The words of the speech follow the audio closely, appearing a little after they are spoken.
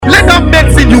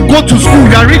amount to school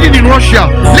you are reading in Russia,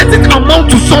 let it amount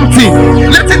to something.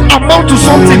 Let it amount to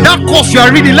something. That course you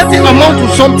are reading, let it amount to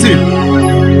something.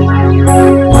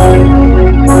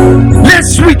 Let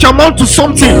switch amount to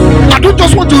something. I don't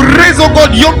just want to raise, oh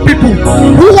God, young people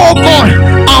who, oh God,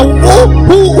 are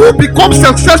who become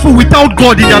successful without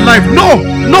God in their life. No.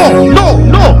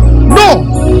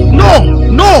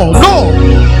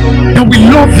 That we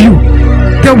love you,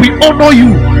 that we honor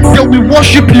you, that we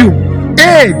worship you.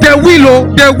 Hey, they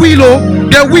will.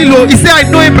 He said, I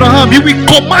know Abraham. He will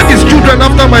command his children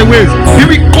after my ways. He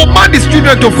will command his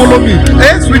children to follow me.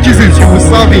 Hey, switches is you will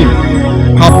serve him.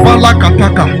 Habala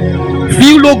kataka.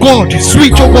 Feel, oh God,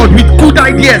 switch, oh God, with good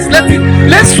ideas.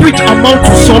 Let's switch amount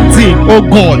to something, oh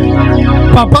God.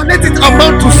 Papa, let it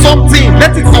amount to something.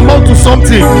 Let it amount to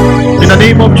something. In the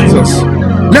name of Jesus.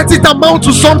 Let it amount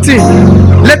to something.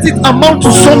 Let it amount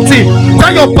to something.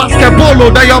 That your basketball,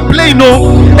 oh, that you're playing,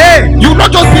 oh, hey, you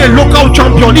not just be a local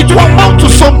champion. It will amount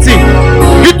to something.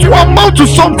 It will amount to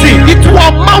something. It will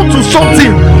amount to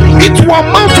something. It will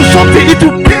amount to something. It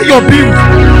will pay your bills.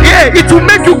 Yeah, it will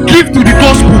make you give to the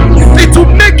gospel. It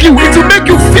will make you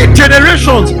feed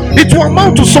generations. It will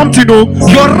amount to something, oh.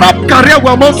 Your rap career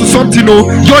will amount to something,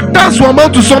 oh. Your dance will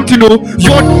amount to something, oh.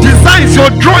 Your designs, your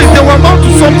drawings, they will amount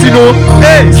to something, oh.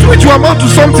 Hey, switch will amount to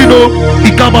something, oh.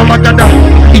 Ikabalagada,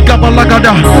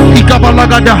 Ikabalagada,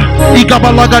 Ikabalagada,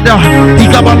 Ikabalagada,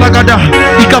 Ikabalagada,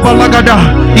 Ikabalagada,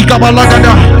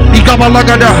 Ikabalagada,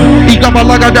 Ikabalagada,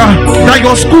 Ikabalagada. Now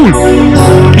your school,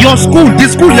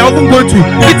 this school you're even going to,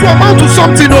 it will amount to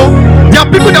something, oh. There are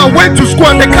people that went to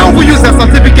school and they can't even use their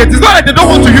certificate. It's not like they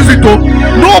don't want to use it, though.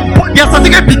 No, their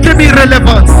certificate became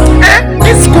irrelevant.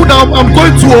 This school now I'm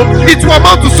going to, it will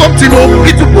amount to something, oh.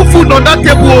 It will put food on that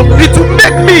table, oh. It will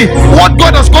make me what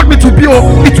God has called me to be, oh.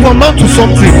 It will amount to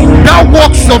something. That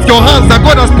works of your hands that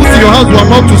God has put in your hands will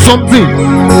amount to something.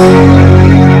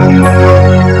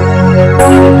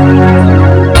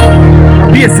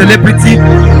 Be a celebrity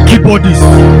keyboardist.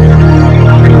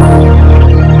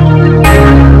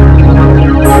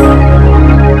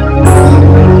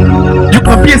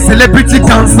 Be a celebrity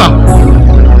dancer.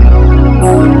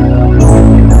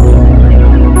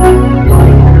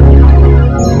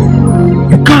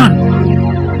 You can.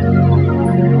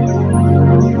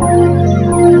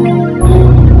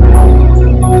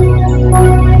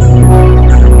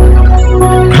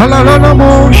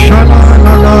 Halalalamo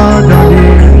shalalala dali.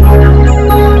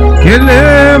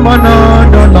 Kele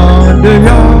manadala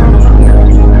deya.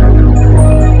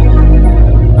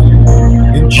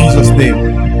 In Jesus' name.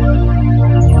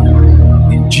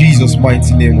 Jesus'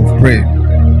 mighty name of prayer.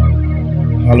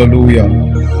 Hallelujah.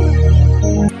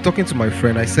 Talking to my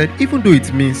friend, I said, even though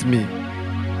it means me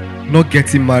not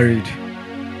getting married,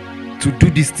 to do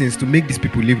these things, to make these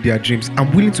people live their dreams,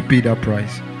 I'm willing to pay that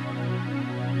price.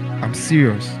 I'm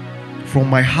serious. From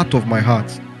my heart of my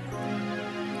heart.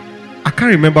 I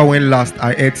can't remember when last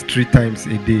I ate 3 times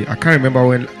a day. I can't remember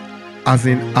when, as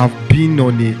in I've been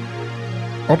on it.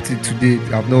 Up to today,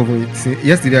 I've never eaten.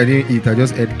 Yesterday I didn't eat. I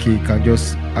just ate cake and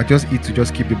I just eat to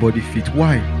just keep the body fit.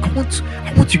 Why? I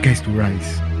want you guys to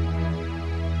rise.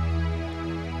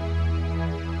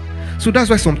 So that's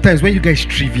why sometimes when you guys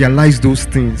trivialize those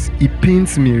things, it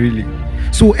pains me really.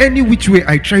 So any which way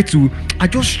I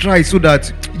just try so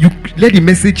that you let the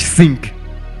message sink.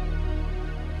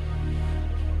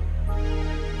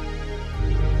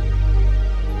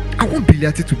 I want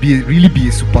Biliati to really be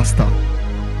a superstar.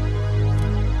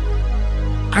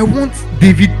 I want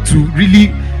David to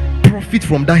really profit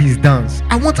from that his dance.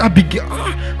 I want Abigail.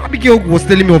 Abigail was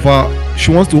telling me of her.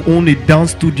 She wants to own a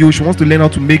dance studio. She wants to learn how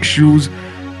to make shoes,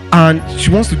 and she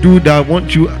wants to do that.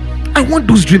 I want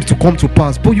those dreams to come to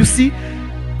pass. But you see,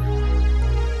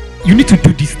 you need to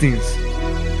do these things.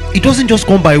 It doesn't just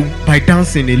come by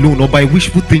dancing alone or by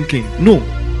wishful thinking. No.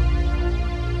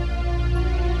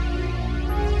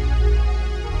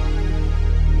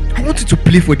 I want you to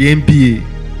play for the NBA.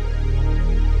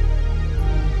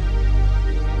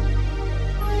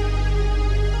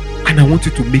 And I want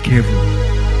you to make heaven.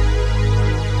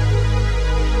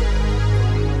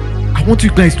 I want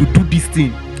you guys to do this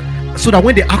thing so that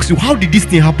when they ask you how did this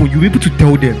thing happen, you'll be able to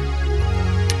tell them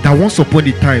that once upon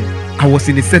a time I was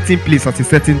in a certain place at a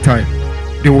certain time.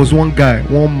 There was one guy,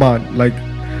 one man, like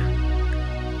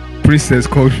Princess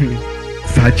called me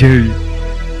Sir Jerry.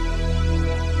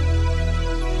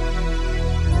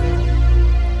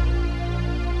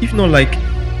 If not, like,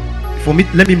 for me,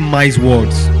 let me mince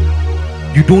words.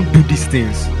 You don't do these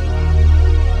things.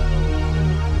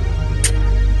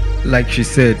 Like she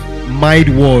said,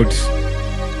 mind words,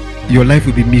 your life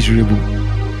will be miserable.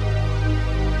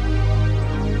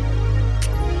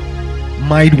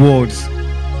 Mind words,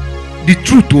 the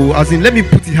truth, though, as in, let me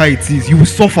put it how it is. You will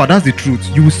suffer. That's the truth.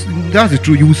 That's the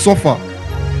truth. You will suffer.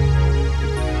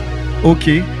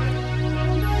 Okay.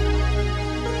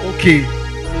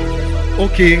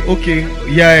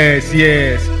 Yes.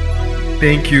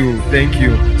 Thank you.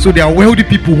 So there are wealthy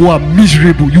people who are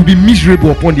miserable. You'll be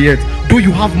miserable upon the earth. Though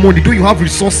you have money, though you have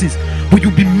resources, but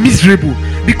you'll be miserable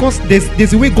because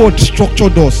there's a way God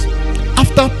structured us.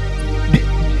 After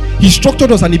He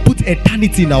structured us and He put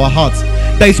eternity in our hearts.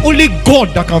 There is only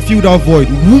God that can fill that void.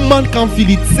 Woman can't feel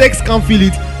it, sex can't feel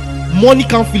it, money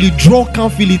can't feel it, drug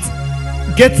can't feel it,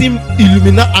 getting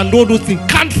Illuminati and all those things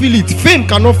can't feel it. Fame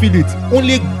cannot feel it.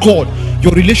 Only God,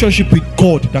 your relationship with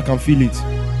God, that can feel it.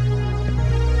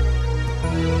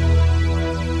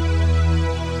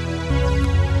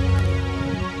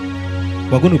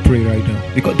 We're going to pray right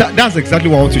now because that's exactly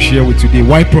what I want to share with today.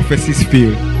 Why prophecies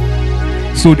fail.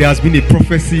 So there has been a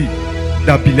prophecy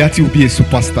that Biliati will be a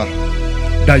superstar,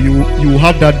 that you will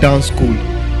have that dance school,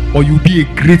 or you'll be a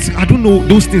great, I don't know,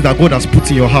 those things that God has put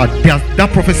in your heart.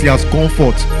 That prophecy has gone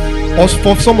forth. Or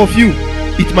for some of you,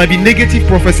 it might be negative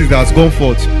prophecies that has gone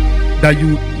forth, that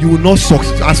you will not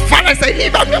succeed. As far as I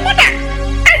live, I'm your mother,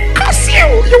 I curse you.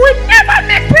 You will never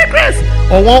make progress.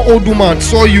 Or one old woman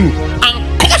saw you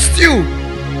and cursed you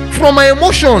from my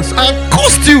emotions and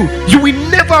cursed you. You will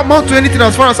never amount to anything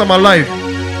as far as I'm alive.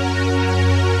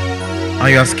 And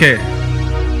you are scared.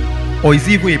 Or is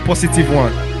it even a positive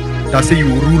one that say you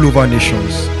will rule over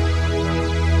nations?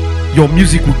 Your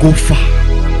music will go far.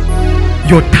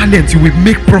 Your talent, you will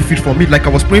make profit from it. Like I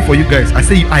was praying for you guys, I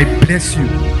say I bless you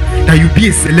that you be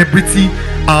a celebrity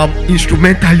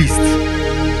instrumentalist.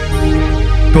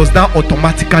 Does that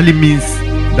automatically means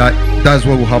that that's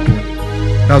what will happen?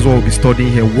 That's what we'll be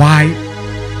studying here. Why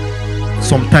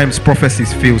sometimes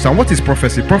prophecies fails. And what is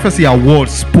prophecy? Prophecy are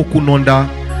words spoken under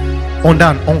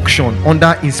an unction,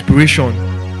 under inspiration.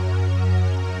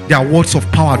 They are words of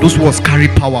power. Those words carry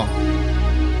power.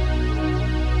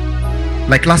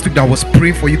 Like last week that I was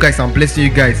praying for you guys and blessing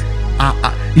you guys.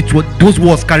 Those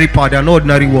words carry power. They are not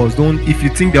ordinary words. If you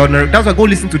think they're ordinary, that's why go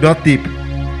listen to that tape.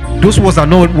 Those words were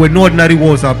no ordinary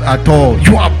words at all.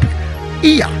 You are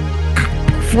here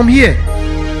from here.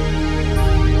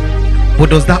 But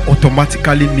does that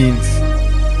automatically means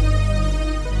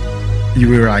you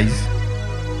will rise?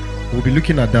 We'll be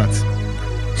looking at that.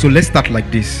 So let's start like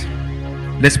this.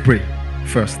 Let's pray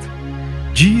first.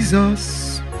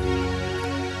 Jesus,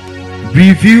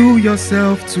 reveal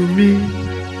yourself to me.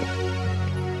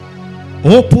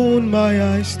 Open my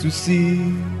eyes to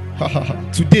see.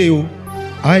 Today,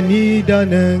 I need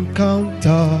an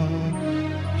encounter.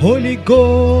 Holy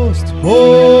Ghost,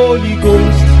 Holy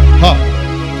Ghost.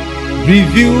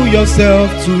 Reveal yourself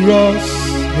to us.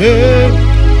 Hey.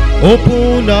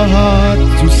 Open our heart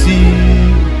to see.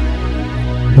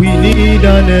 We need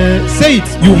an say it.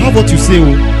 You have what you say.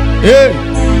 Hey.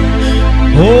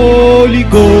 Holy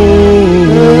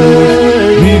Ghost,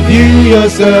 reveal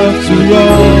yourself to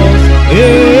us.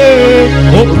 Hey.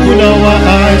 Open our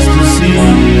eyes to see.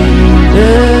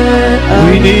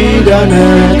 We need an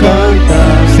encounter.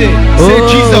 Say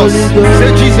Jesus.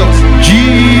 Say Jesus.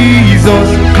 Jesus.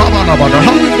 Come on,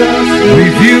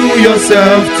 reveal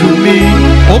yourself to me.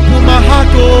 Open my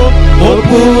heart,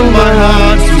 open my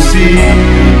heart to see.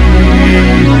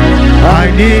 I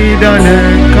need an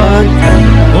encounter.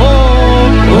 Oh,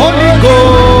 Holy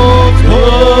Ghost,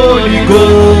 Holy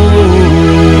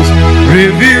Ghost,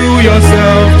 reveal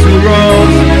yourself to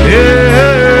us.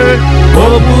 Yeah.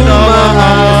 Open our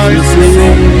eyes to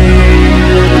see.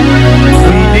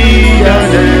 We need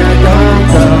an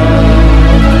encounter.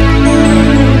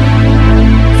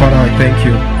 Father, I thank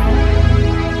you.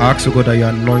 I ask, oh God, that you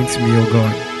anoint me, oh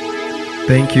God.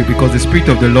 Thank you because the Spirit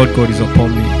of the Lord God is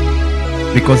upon me.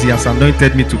 Because He has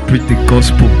anointed me to preach the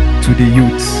gospel to the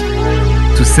youths,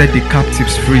 to set the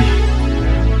captives free,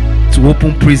 to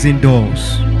open prison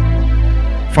doors.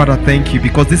 Father, thank you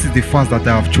because this is the fast that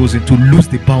I have chosen, to loose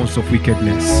the bounds of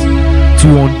wickedness, to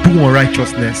undo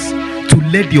unrighteousness, to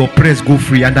let the oppressed go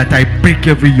free, and that I break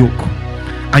every yoke.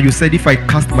 And you said, if I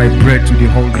cast my bread to the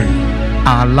hungry,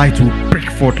 our light will break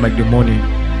forth like the morning.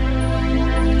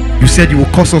 You said you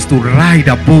will cause us to ride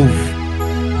above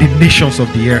the nations of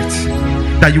the earth,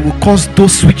 that you will cause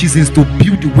those switches to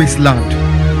build the wasteland,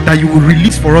 that you will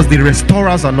release for us the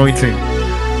restorer's anointing.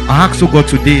 I ask, oh God,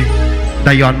 today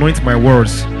that you anoint my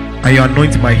words and you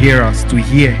anoint my hearers to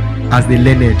hear as they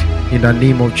learned, in the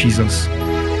name of Jesus.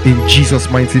 In Jesus'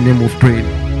 mighty name we've prayed.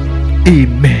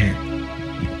 Amen.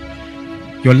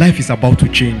 Your life is about to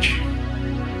change.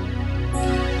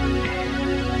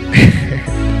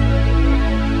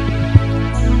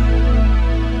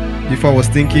 The before I was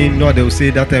thinking, no, they will say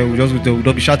that time they will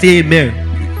just be shouting amen.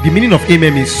 The meaning of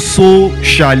amen is so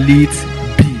shall it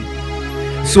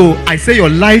be. So I say your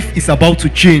life is about to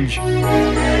change.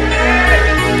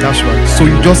 That's right. So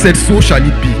you just said so shall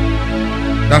it be.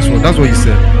 That's what you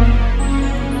said.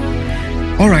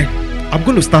 Alright, I'm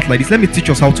going to start like this. Let me teach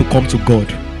us how to come to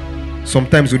God.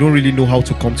 Sometimes we don't really know how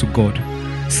to come to God.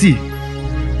 See,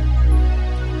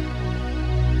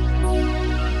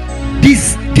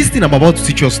 this thing I'm about to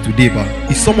teach us today,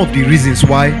 is some of the reasons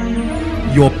why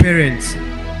your parents,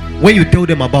 when you tell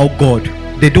them about God,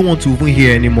 they don't want to even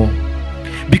hear anymore,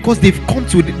 because they've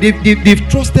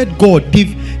trusted God.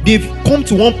 They've come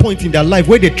to one point in their life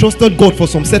where they trusted God for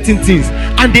some certain things,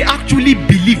 and they actually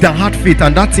believed and had faith,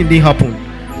 and that thing didn't happen.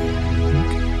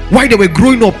 While they were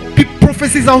growing up,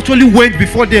 prophecies actually went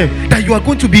before them that you are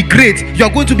going to be great, you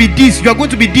are going to be this, you are going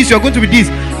to be this, you are going to be this,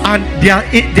 and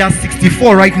they are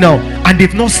 64 right now, and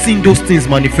they've not seen those things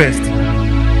manifest.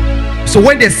 So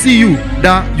when they see you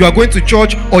that you are going to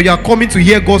church or you are coming to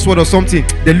hear God's word or something,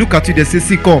 they look at you, they say,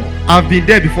 see, come, I've been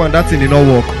there before and that thing did not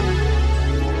work.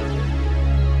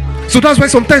 So that's why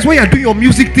sometimes when you are doing your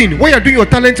music thing, when you are doing your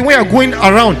talent, when you are going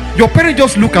around, your parents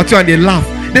just look at you and they laugh.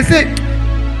 They say,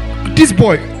 this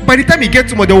boy, by the time he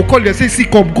gets to they will call you and say, see,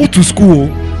 come, go to school,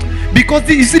 because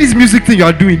you see this music thing you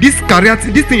are doing, this career,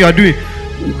 this thing you are doing.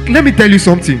 Let me tell you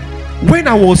something. When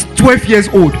I was 12 years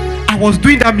old, I was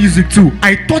doing that music too.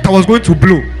 I thought I was going to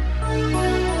blow.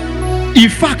 In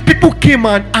fact, people came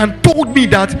and told me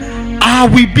that I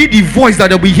will be the voice that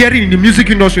they'll be hearing in the music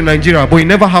industry in Nigeria, but it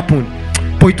never happened.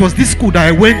 But it was this school that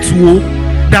I went to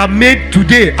that made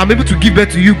today I'm able to give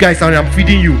birth to you guys and I'm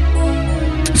feeding you.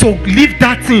 So leave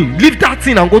that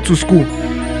thing and go to school.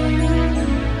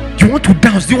 You want to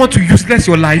dance? Do you want to useless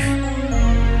your life?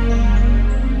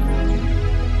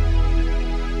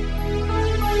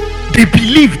 They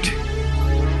believed.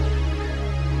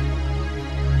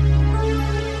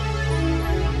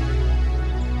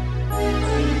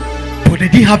 But they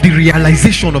didn't have the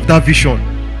realization of that vision.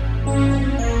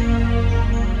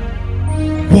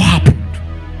 What happened?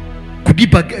 Could it be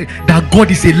that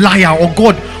God is a liar, or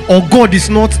God is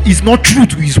not true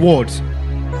to his words?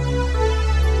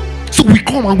 So we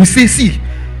come and we say, see,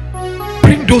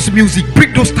 bring those music,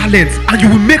 bring those talents, and you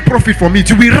will make profit from it.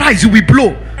 You will rise, you will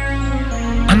blow.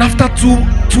 And after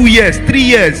 2 years, 3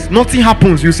 years, nothing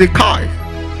happens. You say, Kai.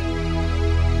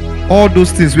 All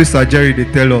those things with Sir Jerry, they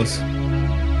tell us,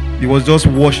 he was just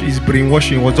his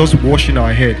brainwashing was just washing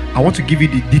our head. I want to give you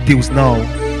the details now.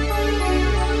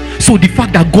 So the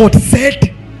fact that God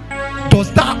said,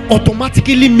 does that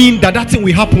automatically mean that thing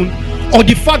will happen? Or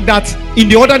the fact that in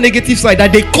the other negative side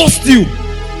that they cursed you,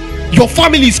 your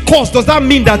family is cursed, does that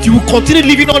mean that you will continue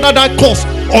living under that curse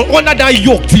or under that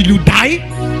yoke till you die?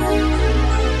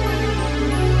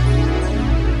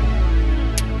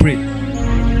 Pray.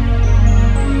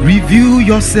 Reveal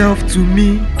yourself to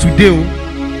me today.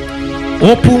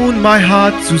 Open my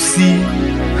heart to see.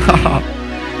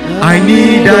 I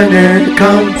need an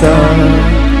encounter.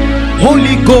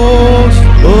 Holy Ghost.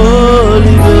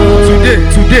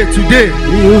 Today.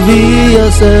 Reveal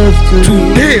yourself to me.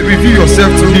 Today, reveal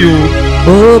yourself to me.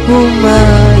 Open my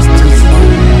eyes to see.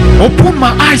 Open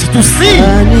my eyes to see.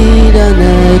 I need an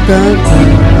encounter.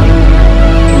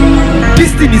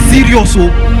 This thing is serious,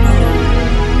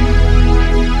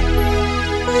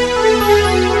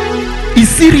 It's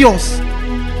serious.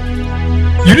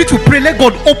 You need to pray, let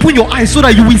God open your eyes so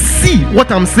that you will see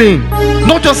what I'm saying.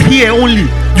 Not just hear only.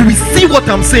 You will see what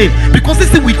I'm saying. Because this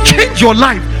thing will change your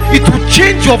life. It will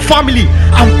change your family.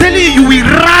 I'm telling you, you will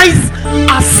rise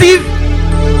as if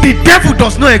the devil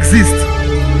does not exist.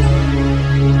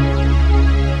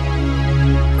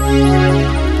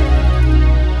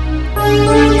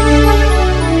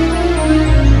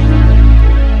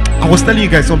 I was telling you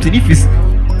guys something. If it's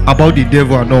about the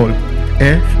devil and all,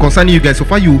 concerning you guys, so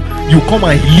far you come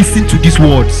and listen to these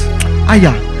words.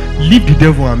 Aya, leave the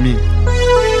devil and me.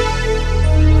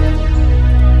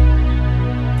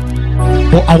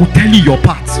 But I will tell you your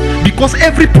part, because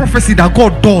every prophecy that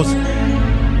God does,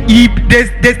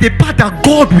 there's the part that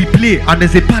God will play and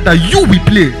there's a part that you will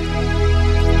play.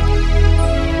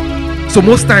 So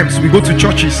most times we go to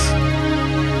churches,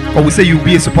 or we say you'll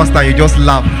be a superstar, you just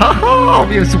laugh. I'll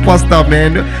be a superstar,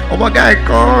 man. Oh my God, I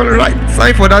can't write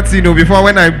sign for that, before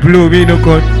when I blow,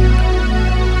 God.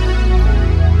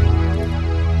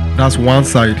 That's one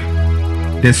side.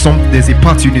 There's a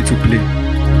part you need to play.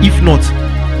 If not,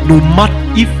 no matter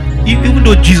even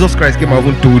though Jesus Christ came and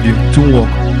even told you to walk.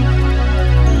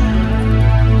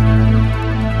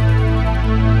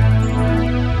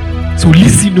 So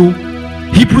listen,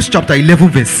 Hebrews chapter 11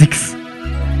 verse 6.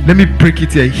 Let me break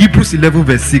it here. Hebrews 11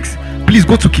 verse 6. Please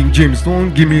go to King James.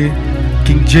 Don't give me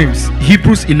King James.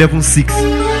 Hebrews 11:6.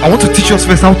 I want to teach us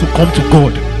first how to come to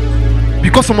God.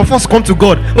 Because some of us come to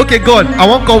God. Okay, God, I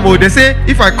won't come. Oh, they say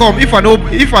if I come, if I go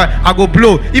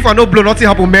blow, if I no blow, nothing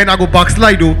happen, man, I go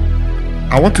backslide. Oh,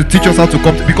 I want to teach us how to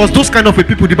come to, because those kind of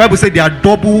people, the Bible says they are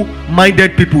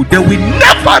double-minded people. They will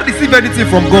never receive anything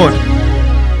from God.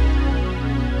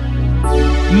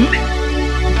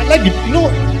 I like the, you know,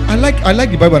 I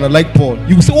like the Bible and I like Paul.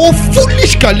 You will say, oh,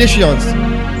 foolish Galatians,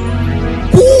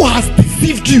 who has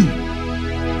deceived you?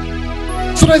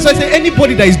 So that's why I say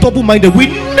anybody that is double-minded will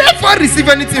never receive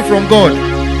anything from God.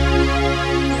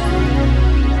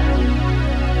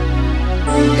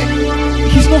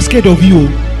 He's not scared of you.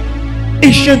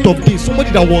 Ancient of days,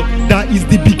 somebody that is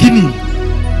the beginning.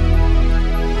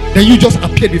 Then you just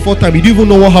appeared before time. You didn't even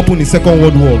know what happened in Second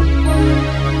World War.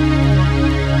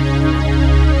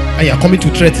 And you are coming to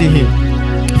threaten him.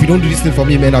 If you don't do this thing for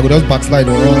me, man, I will just backslide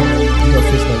or your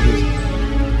face like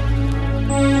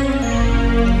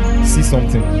this. See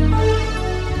something.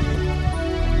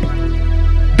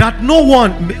 That no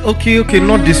one. Okay,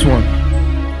 not this one.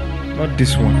 Not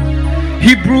this one.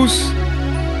 Hebrews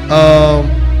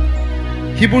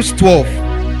 12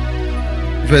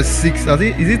 verse 6.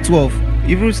 Is it 12?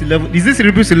 Hebrews 11. Is this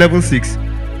Hebrews 11:6?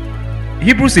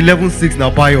 Hebrews 11:6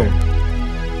 now, bio.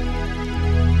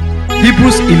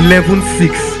 Hebrews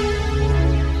 11:6.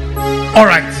 All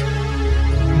right.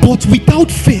 But without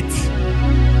faith,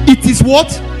 it is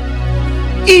what?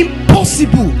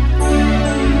 Impossible.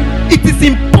 It is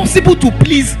impossible to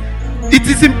please. It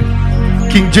is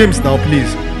King James now,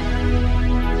 please.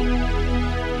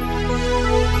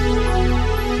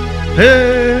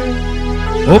 Hey,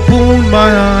 open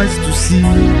my eyes to see.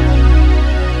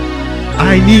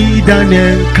 I need an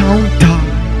encounter.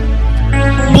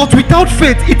 But without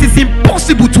faith, it is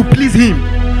impossible to please him.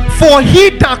 For he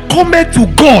that cometh to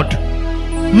God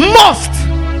must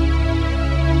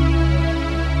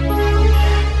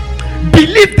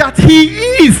believe that he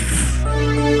is,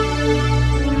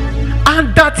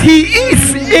 and that he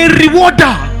is a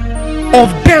rewarder of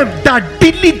them that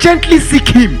diligently seek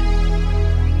him.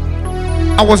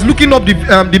 I was looking up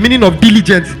the meaning of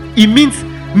diligent. It means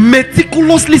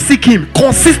meticulously seek him,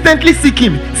 consistently seek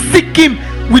him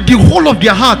with the whole of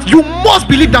their heart. You must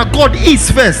believe that God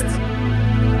is first,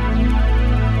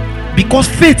 because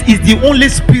faith is the only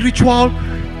spiritual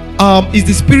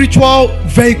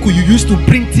vehicle you use to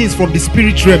bring things from the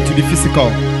spirit realm to the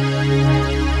physical.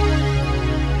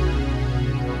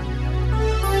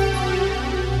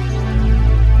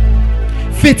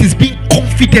 Faith is being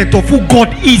confident of who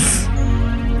God is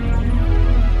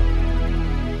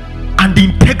and the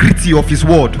integrity of his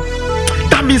word.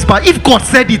 That means, but if God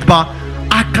said it, but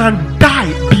I can die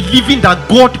believing that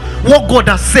what God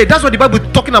has said. That's what the Bible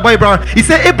is talking about Abraham. He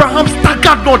said Abraham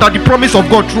staggered not at the promise of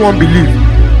God through unbelief.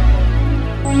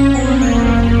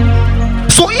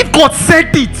 So if God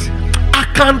said it, I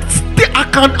can.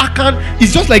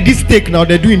 It's just like this stake now.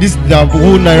 They're doing this the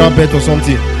whole Naira bet or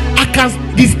something.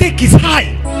 The stake is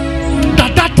high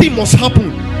that thing must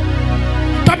happen.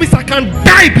 That means I can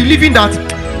die believing that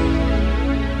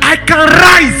I can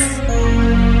rise,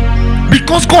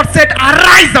 because God said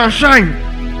arise and shine,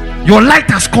 your light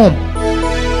has come.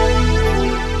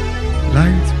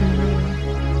 Light.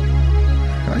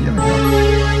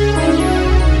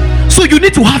 So you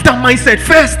need to have that mindset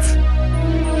first,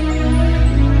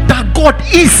 that God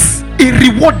is a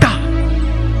rewarder.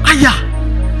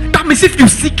 That means if you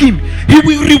seek him, he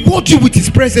will reward you with his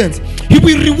presence. He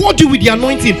will reward you with the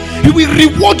anointing. He will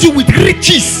reward you with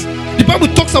riches. The Bible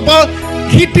talks about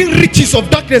hidden riches of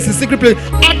darkness in secret place.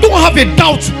 I don't have a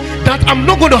doubt that I'm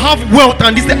not going to have wealth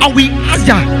and this. I will.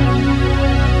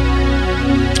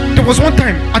 There was one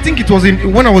time, I think it was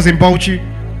when I was in Bauchi,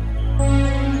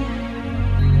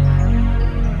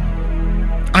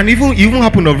 and it even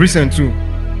happened of recent too.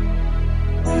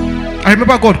 I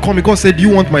remember God called me. God said, "Do you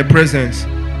want my presence?"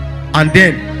 And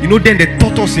then then they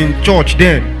taught us in church.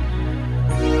 Then,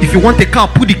 if you want a car,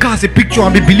 put the car as a picture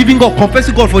and be believing God,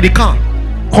 confessing God for the car.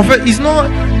 It's not.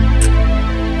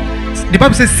 The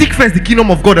Bible says, "Seek first the kingdom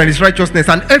of God and his righteousness,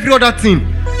 and every other thing,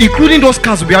 including those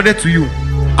cars, will be added to you."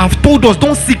 I've told us,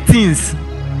 don't seek things.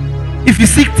 If you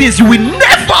seek things, you will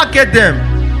never get them.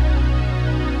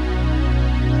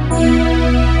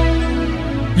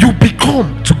 You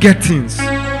become to get things.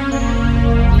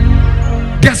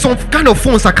 There's some kind of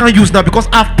phones I can't use now because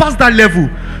I've passed that level.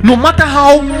 No matter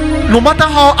how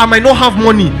I might not have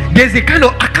money, there's a kind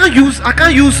of I can't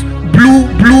use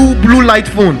blue light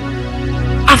phone.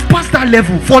 I've passed that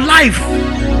level for life.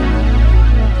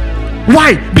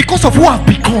 Why? Because of who I've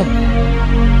become.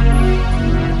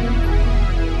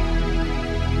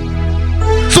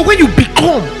 So when you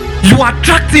become, you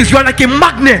attract things. You are like a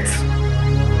magnet.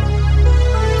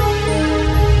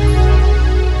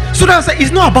 So that's why it's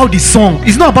not about the song.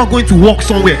 It's not about going to walk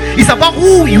somewhere. It's about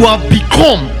who you have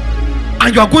become,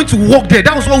 and you are going to walk there.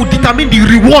 That was what will determine the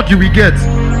reward you will get.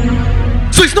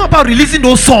 So it's not about releasing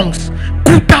those songs.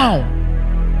 Cool down.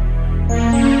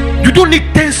 You don't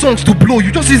need 10 songs to blow.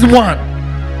 You just use one.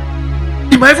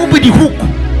 It might even be the hook.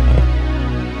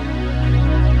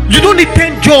 You don't need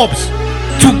 10 jobs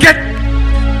to get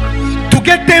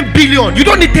 10 billion. You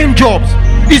don't need 10 jobs.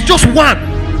 It's just one.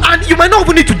 And you might not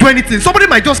even need to do anything. Somebody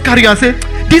might just carry you and say,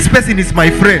 this person is my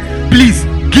friend. Please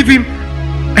give him,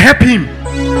 help him.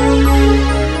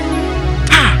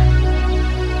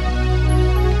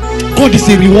 God is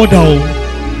a rewarder.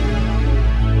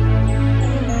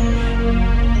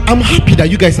 I'm happy that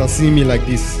you guys are seeing me like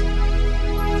this,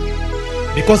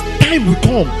 because time will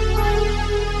come.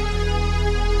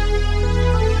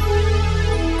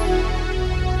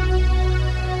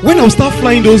 When I'll start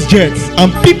flying those jets,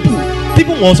 and people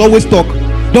must always talk.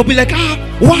 They'll be like,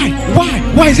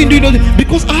 why is he doing that?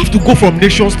 Because I have to go from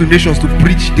nations to nations to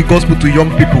preach the gospel to young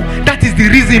people. That is the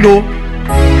reason.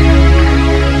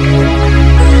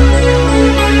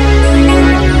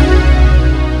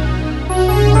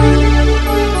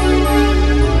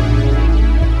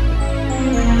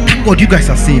 Thank God you guys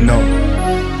are seeing now.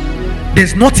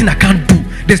 There's nothing I can't do.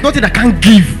 There's nothing I can't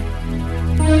give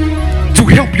to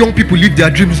help young people live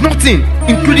their dreams. Nothing,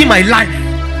 including my life.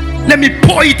 Let me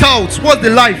pour it out. What's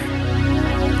the life?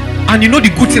 And you know the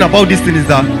good thing about this thing is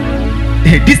that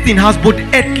this thing has both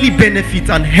earthly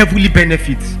benefits and heavenly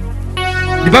benefits.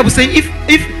 The Bible says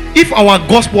if our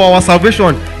gospel, our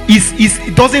salvation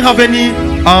it doesn't have any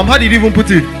how did it even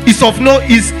put it? It's of no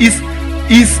is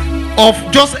of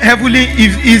just heavenly,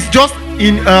 is just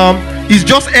in is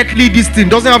just earthly. This thing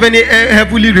doesn't have any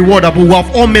heavenly reward, but we have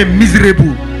all men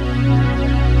miserable.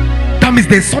 That means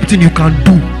there's something you can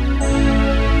do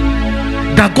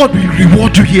that God will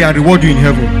reward you here and reward you in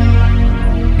heaven.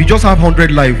 You just have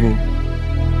 100 life.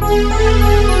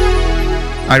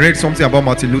 I read something about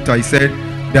Martin Luther. He said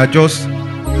they are just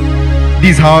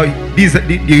he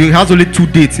has only 2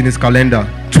 dates in his calendar,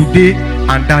 today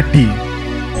and that day.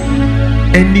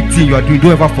 Anything you are doing,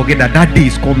 don't ever forget that day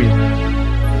is coming.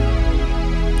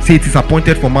 Say it is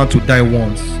appointed for man to die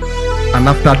once, and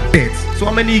after death. So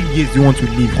how many years do you want to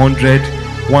live? 100,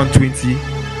 120?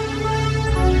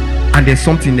 And there's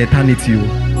something in eternity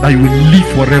that you will live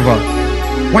forever.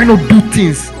 Why not do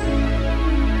things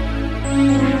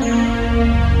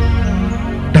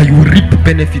that you will reap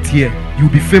benefit here? You'll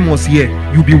be famous here,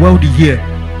 you'll be wealthy here,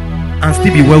 and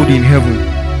still be wealthy in heaven.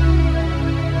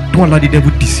 Don't allow the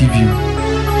devil deceive you.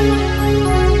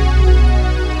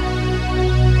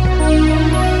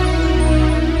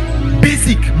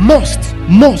 Basic, must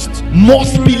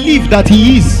believe that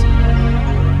he is,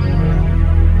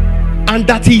 and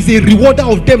that he is a rewarder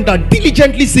of them that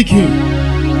diligently seek him.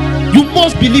 You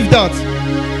must believe that.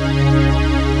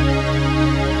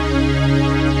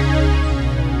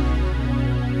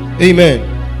 Amen.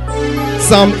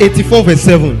 Psalm 84 verse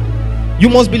 7. You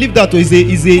must believe that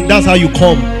that's how you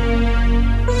come.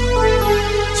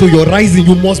 So you're rising,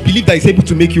 you must believe that he's able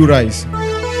to make you rise.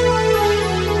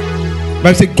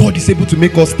 Bible says God is able to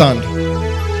make us stand.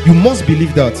 You must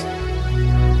believe that.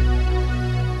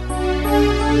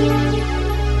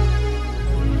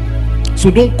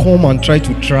 So don't come and try.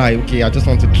 Okay, I just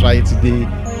want to try it today.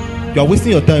 You are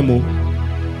wasting your time.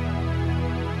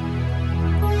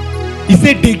 He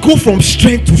said they go from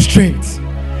strength to strength.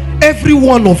 Every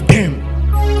one of them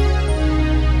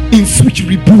in switch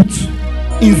reboot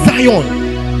in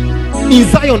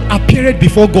Zion appeared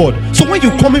before God. So when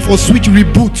you're coming for switch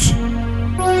reboot,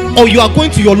 or you are going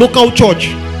to your local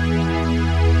church,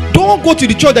 don't go to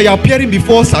the church that you're appearing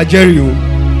before surgery.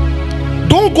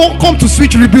 Don't come to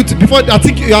switch reboot before I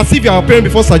think as if you are appearing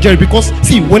before surgery. Because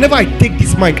see, whenever I take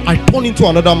this mic, I turn into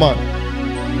another man.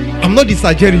 I'm not the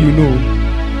surgery,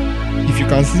 if you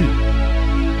can see.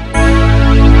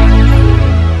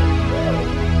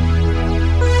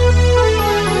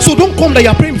 So don't come that you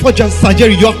are praying before just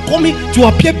surgery. You are coming to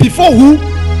appear before who?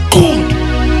 God.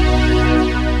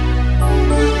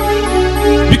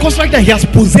 Because right now he has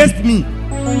possessed me.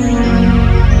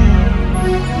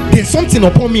 There's something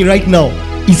upon me right now.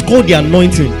 It's called the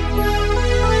anointing.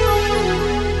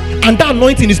 And that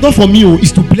anointing is not for me,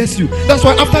 it's to bless you. That's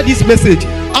why after this message,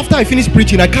 after I finish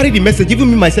preaching, I carry the message. Even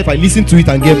me myself, I listen to it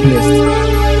and get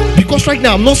blessed. Because right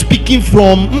now I'm not speaking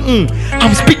from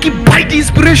I'm speaking by the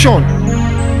inspiration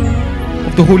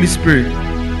of the Holy Spirit.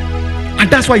 And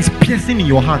that's why it's piercing in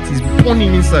your heart. It's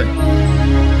burning inside.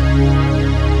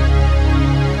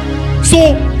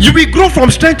 So you will grow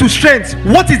from strength to strength.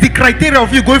 What is the criteria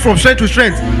of you going from strength to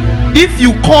strength? If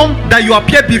you come that you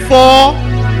appear before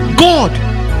God.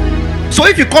 So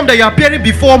if you come that you are appearing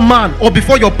before man or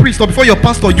before your priest or before your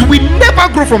pastor, you will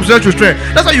never grow from strength to strength.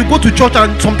 That's why you go to church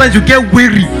and sometimes you get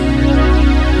weary.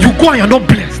 You go and you're not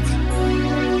blessed.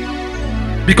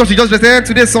 Because you just say,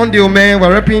 today Sunday, oh man,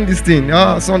 we're rapping this thing.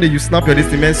 Sunday you snap your this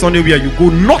thing, man. Sunday where you go,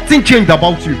 nothing changed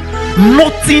about you.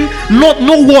 Nothing,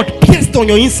 no word pierced on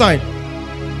your inside.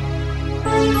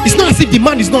 It's not as if the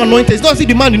man is not anointed. It's not as if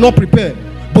the man did not prepare.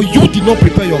 But you did not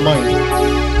prepare your mind.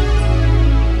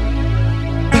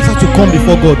 That's how to come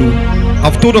before God. Oh.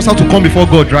 I've told us how to come before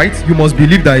God, right? You must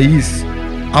believe that He is.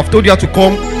 I've told you how to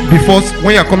come before,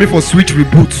 when you are coming for switch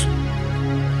reboot.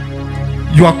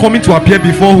 You are coming to appear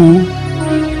before who?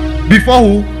 Before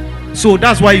who? So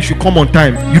that's why you should come on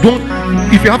time. You don't,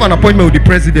 if you have an appointment with the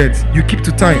president, you keep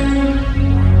to time.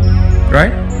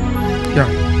 Right? Yeah.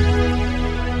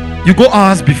 You go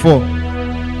hours before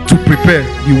to prepare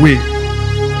the way.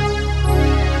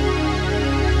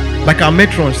 Like our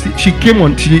matron, she came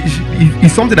on,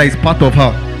 it's something that is part of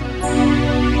her.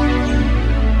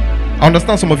 I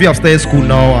understand some of you have started school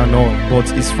now and all,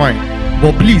 but it's fine.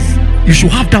 But please, you should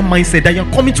have that mindset that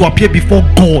you're coming to appear before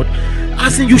God.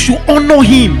 As in, you should honor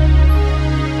Him.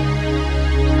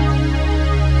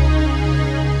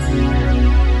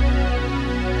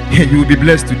 You will be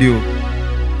blessed today. Oh.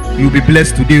 You will be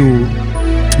blessed today.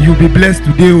 Oh. You will be blessed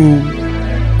today. Oh.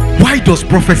 Why does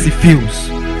prophecy fails?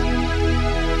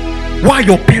 Why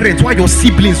your parents? Why your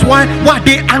siblings? Why are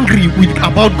they angry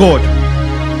about God?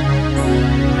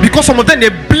 Because some of them, they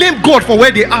blame God for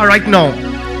where they are right now.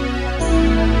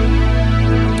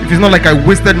 If it's not like I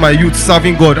wasted my youth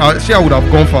serving God, I would have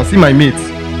gone far. See my mates.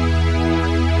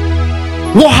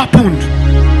 What happened?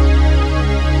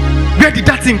 Where did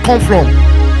that thing come from?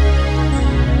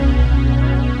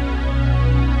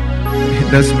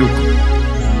 Let's look.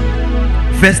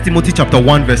 1 Timothy chapter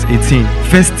 1 verse 18.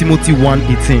 1 Timothy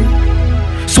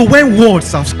 1:18. So when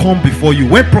words have come before you,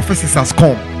 when prophecies has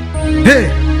come, hey,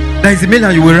 there is a man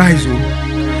and you will rise. Oh,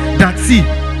 that see,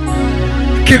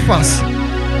 Cephas,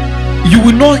 you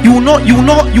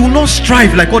will not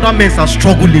strive like other men are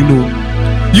struggling.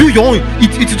 Oh, you your own.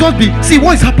 It will just be. See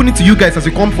what is happening to you guys as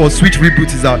you come for switch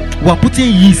reboot is that we are putting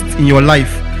yeast in your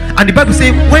life, and the Bible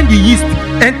says when the yeast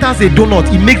enters a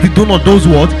donut, it makes the donut those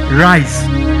what rise.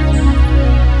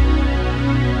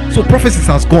 So prophecies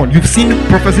has gone. You've seen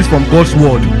prophecies from God's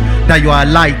word that you are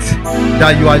light,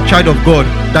 that you are a child of God,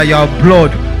 that you are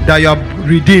blood, that you are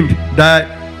redeemed, that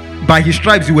by His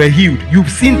stripes you were healed. You've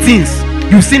seen things.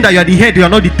 You've seen that you are the head, you are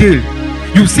not the tail.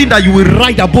 You've seen that you will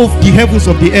ride above the heavens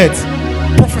of the earth.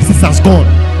 Prophecies has gone.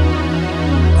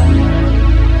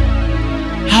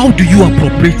 How do you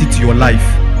appropriate it to your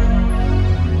life?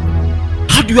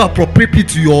 How do you appropriate it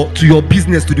to your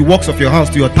business, to the works of your hands,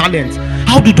 to your talents?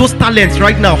 How do those talents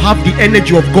right now have the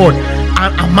energy of God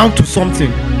and amount to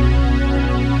something?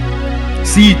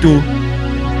 See it oh.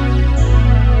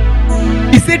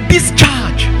 He said, this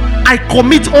charge I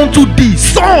commit unto thee,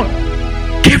 son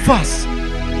Cephas.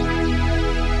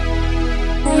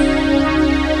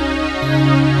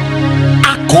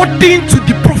 According to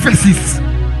the prophecies,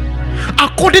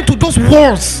 according to those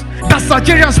words that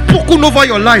Zachariah has spoken over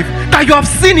your life, that you have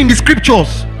seen in the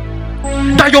scriptures,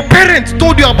 that your parents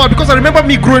told you about. Because I remember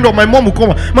me growing up, my mom would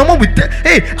come. My mom would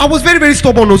hey, I was very, very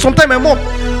stubborn. No, sometimes my mom,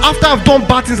 after I've done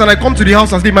bad things and I come to the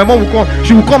house and sleep, my mom would come.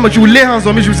 She would come and she would lay hands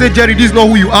on me. She would say, Jerry, this is not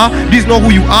who you are. This is not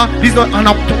who you are. This is not. And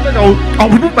I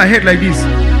would move my head like this.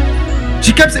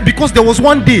 She kept saying, because there was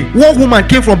one day, one woman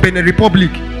came from Benin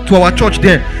Republic to our church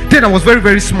there. Then I was very,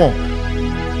 very small.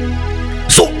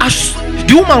 So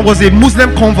the woman was a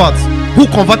Muslim convert who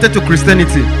converted to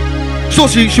Christianity. So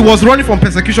she was running from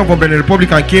persecution from Benin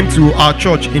Republic and came to our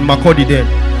church in Makurdi then.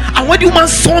 And when the woman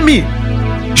saw me,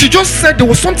 she just said there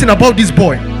was something about this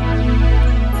boy.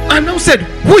 And now said,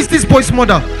 who is this boy's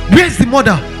mother? Where's the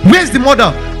mother? Where's the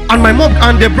mother? And my mom,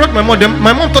 and they brought my mom.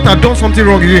 My mom thought I'd done something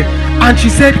wrong here. And she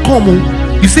said, come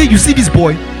on, you see this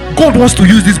boy? God wants to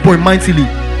use this boy mightily.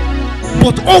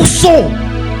 But also,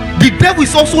 the devil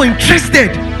is also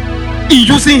interested in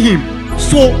using him.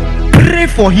 So pray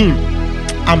for him.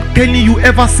 I'm telling you,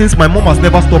 ever since, my mom has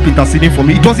never stopped interceding for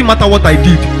me. It doesn't matter what I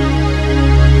did.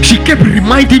 She kept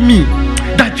reminding me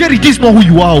that Jerry, this is not who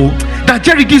you are. That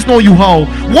Jerry, this is not who you are.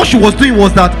 What she was doing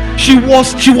was that she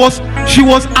was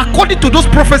according to those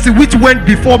prophecies which went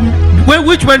before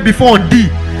on thee,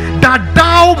 that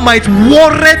thou might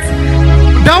war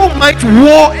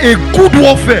a good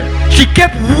warfare. She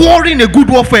kept warring a good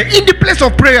warfare in the place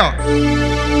of prayer.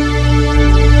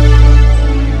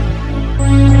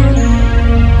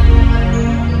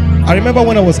 I remember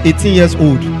when I was 18 years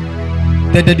old,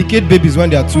 they dedicate babies when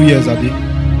they are 2 years, Abi.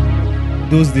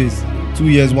 Those days, 2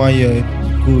 years, 1 year,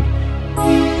 good.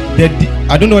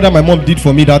 I don't know whether my mom did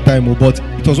for me that time, but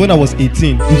it was when I was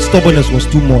 18. The stubbornness was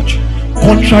too much.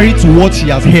 Contrary to what she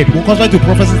has heard, contrary to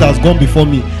prophecies that has gone before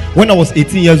me. When I was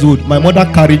 18 years old, my mother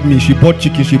carried me. She bought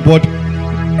chicken, she bought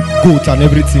goats and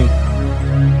everything.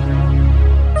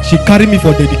 She carried me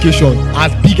for dedication.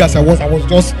 As big as I was,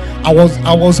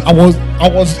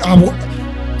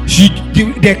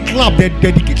 they clapped, they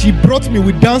dedicated. She brought me.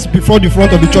 We danced before the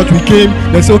front of the church. We came.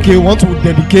 They said, "Okay, we want to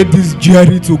dedicate this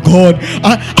Jerry to God."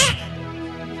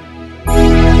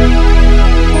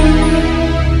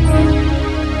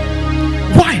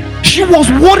 Why? She was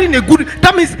worrying a good.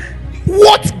 That means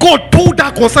what God told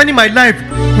her concerning my life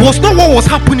was not what was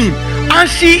happening, and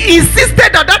she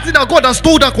insisted that thing that God has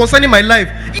told her concerning my life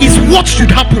is what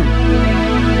should happen.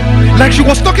 Like she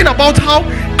was talking about how,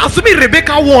 assuming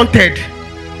Rebecca wanted,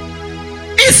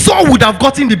 Esau would have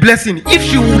gotten the blessing if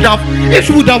she would have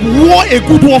won a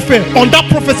good warfare on that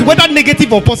prophecy, whether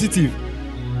negative or positive.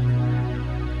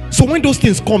 So when those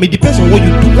things come, it depends on what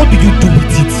you do. What do you do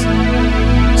with it?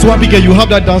 So Abigail, you have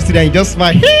that dance today and you just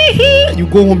smile. You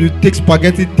go home, you take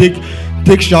spaghetti,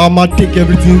 take shawarma, take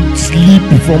everything, sleep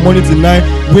from morning to night,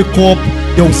 wake up,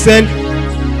 they'll send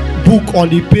book on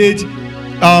the page,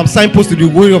 signpost to the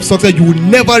way of success. You will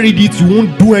never read it, you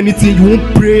won't do anything, you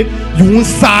won't pray, you won't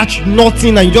search,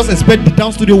 nothing, and you just expect the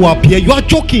dance studio will appear. You are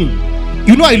joking.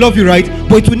 You know I love you, right?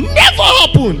 But it will never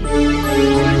happen.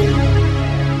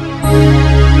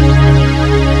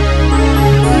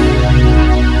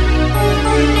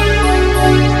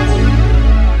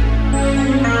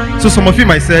 So some of you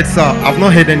might say, "Sir, I've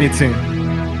not heard anything.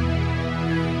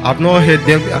 I've not heard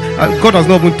them. God has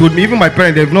not even told me. Even my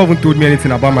parents, they've not even told me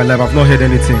anything about my life. I've not heard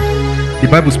anything." The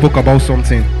Bible spoke about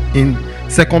something in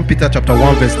 2 Peter chapter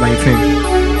 1 verse 19.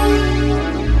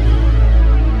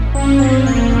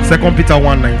 2 Peter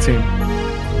 1:19.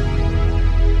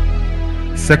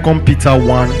 2 Peter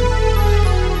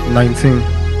 1:19.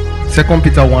 2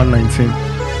 Peter 1:19.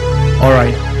 All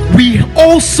right. We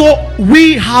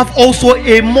have also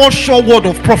a more sure word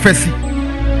of prophecy,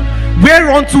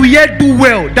 whereunto ye do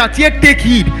well that ye take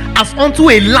heed, as unto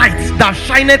a light that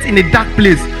shineth in a dark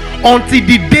place, until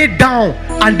the day dawn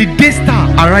and the day star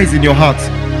arise in your heart.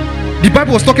 The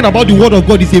Bible was talking about the word of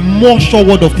God is a more sure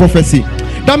word of prophecy.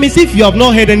 That means if you have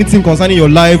not heard anything concerning your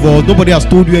life, or nobody has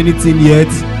told you anything yet,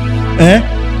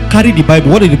 carry the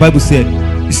Bible. What did the Bible say?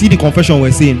 You see the confession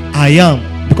we're saying, I am.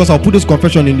 Because I'll put this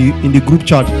confession in the group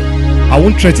chat. I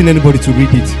won't threaten anybody to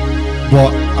read it,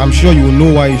 but I'm sure you will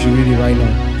know why you should read it right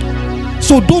now.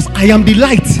 So those I am the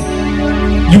light,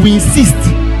 you will insist.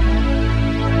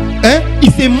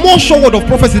 It's a more sure word of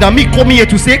prophecy than me coming here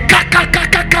to say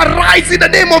rise in the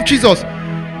name of Jesus.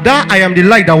 That I am the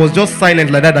light that was just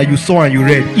silent like that you saw and you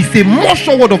read, it's a more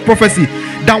sure word of prophecy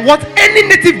than what any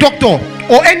native doctor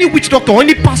or any witch doctor or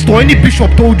any pastor or any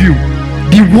bishop told you.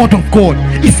 The word of God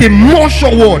is a more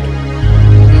sure word.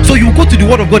 So you go to the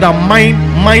word of God and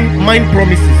mind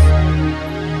promises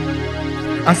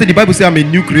and say, the Bible says I'm a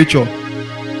new creature.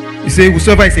 You say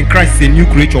whosoever is in Christ is a new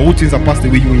creature. All things are passed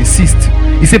away. You will insist.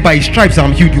 He said by his stripes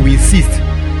I'm healed. You will insist.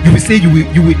 You will say you will.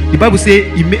 The Bible says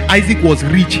Isaac was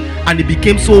rich and he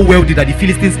became so wealthy that the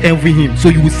Philistines envy him. So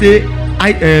you will say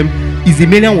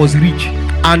Ismael was rich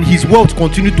and his wealth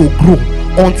continued to grow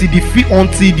until the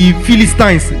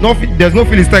Philistines, there's no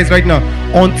Philistines right now,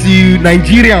 until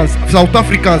Nigerians, South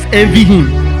Africans envy him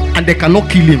and they cannot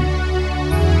kill him.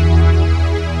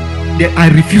 I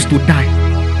refuse to die.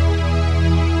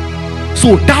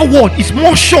 So that word is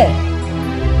more sure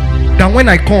than when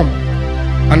I come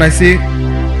and I say,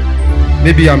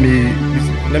 maybe let me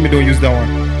don't use that one.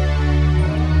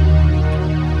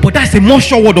 But that's a more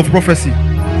sure word of prophecy.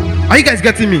 Are you guys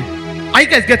getting me? Are you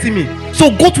guys getting me? So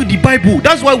go to the Bible.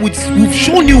 That's why we've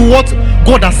shown you what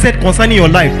God has said concerning your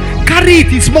life. Carry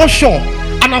it, it's more sure.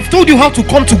 And I've told you how to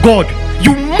come to God.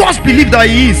 You must believe that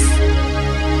He is.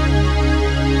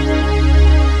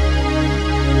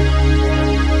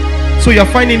 So you're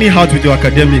finding it hard with your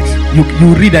academics. You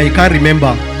read and you can't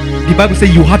remember. The Bible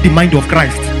says you have the mind of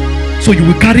Christ. So you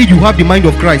have the mind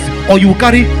of Christ. Or you will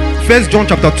carry 1 John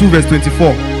chapter 2 verse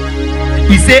 24.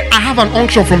 He said, I have an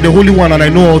unction from the Holy One and I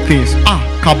know all things.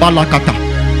 Kabbalah kata.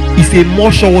 It's a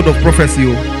more sure word of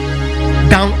prophecy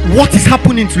than what is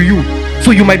happening to you.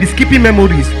 So you might be skipping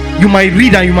memories. You might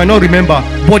read and you might not remember.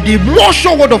 But the more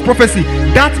sure word of prophecy,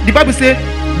 that the Bible says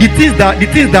the things that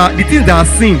are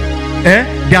seen,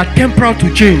 they are temporal to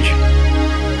change.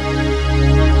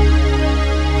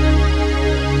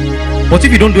 But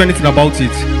if you don't do anything about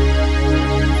it,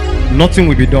 nothing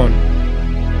will be done.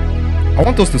 I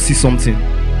want us to see something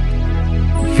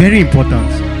very important.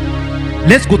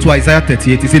 Let's go to Isaiah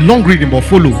 38. It's a long reading, but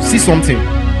follow. See something.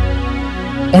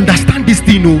 Understand this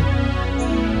thing,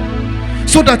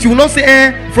 so that you will not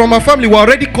say, from our family, we're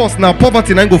already cursed now.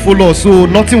 Poverty and go follow us, so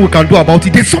nothing we can do about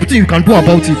it. There's something you can do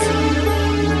about it.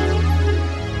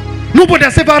 Nobody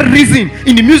has ever risen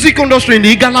in the music industry in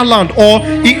the Igala land or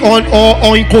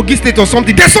in Kogi State or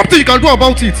something. There's something you can do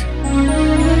about it.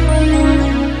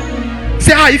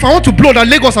 Say, if I want to blow that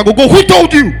Lagos, I go. Who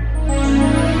told you?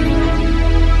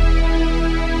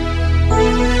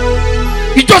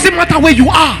 It doesn't matter where you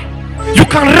are. You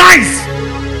can rise.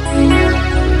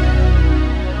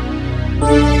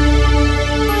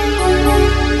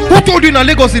 Who told you in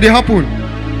Lagos it happen?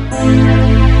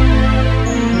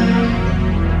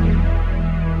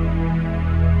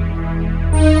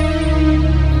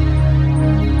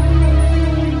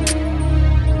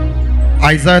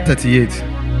 Isaiah 38.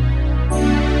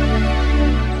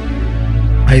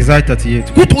 Isaiah 38.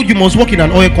 Who told you must work in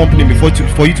an oil company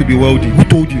for you to be wealthy? Who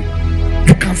told you?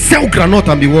 You can sell granite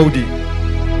and be wealthy.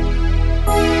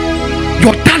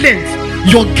 Your talent,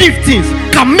 your giftings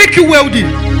can make you wealthy.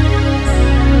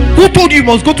 Who told you you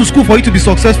must go to school for you to be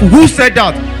successful? Who said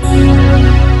that?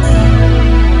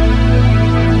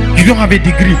 You don't have a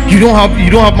degree. You don't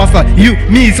have master.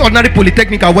 Me is ordinary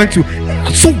polytechnic I went to.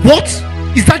 So what?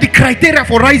 Is that the criteria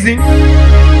for rising?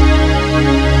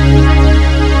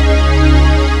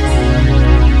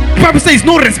 The Bible says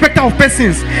no respecter of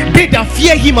persons. They that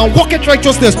fear him and walk in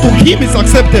righteousness, to him is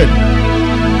accepted.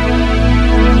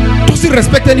 Doesn't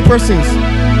respect any persons.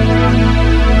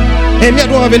 Hey, me, I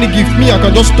don't have any gift. Me, I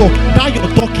can just talk. That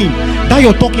you're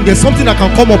talking, there's something that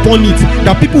can come upon it.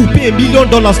 That people will pay $1 million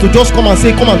to just come and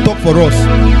say, come and talk for us.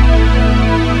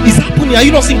 It's happening. Are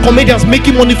you not seeing comedians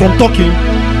making money from talking?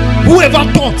 Whoever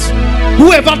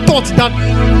thought that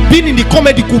being in the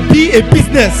comedy could be a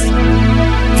business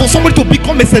for somebody to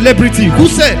become a celebrity?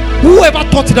 Whoever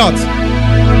thought that?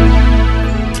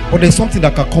 But there's something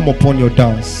that can come upon your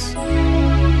dance.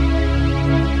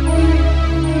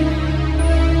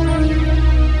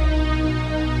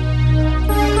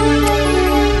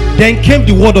 Then came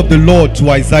the word of the Lord to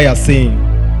Isaiah, saying,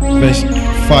 verse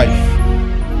 5,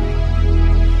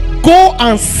 go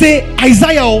and say,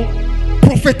 Isaiah,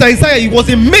 prophet Isaiah, he was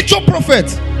a major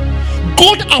prophet.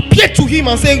 God appeared to him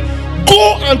and said,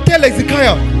 go and tell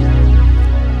Hezekiah.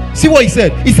 See what he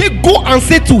said? He said, go and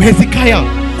say to Hezekiah,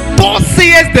 thus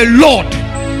says the Lord,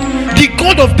 the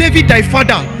God of David thy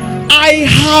father, I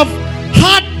have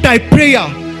heard thy prayer,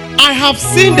 I have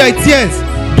seen thy tears.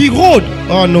 Behold,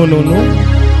 no.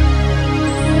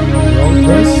 Wrong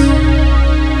verse.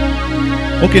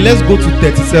 Okay, let's go to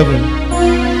 37.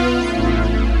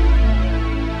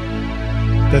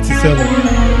 37.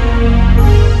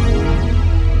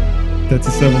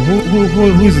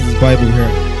 Who is this Bible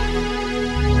here?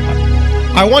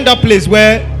 I want that place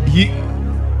where he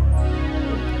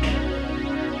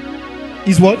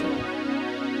is what?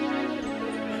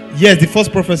 Yes, the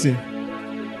first prophecy.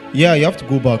 Yeah, you have to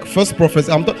go back. First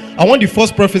prophecy. I want the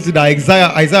first prophecy that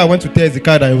Isaiah went to tell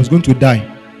Hezekiah that he was going to die.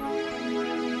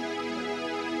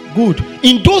 Good.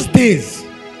 In those days,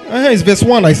 it's verse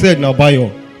 1 I said now,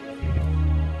 Bayo.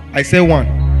 I said 1.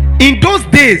 In those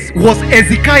days was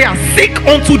Hezekiah sick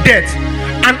unto death,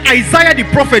 and Isaiah the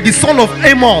prophet, the son of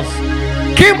Amos,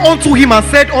 came unto him and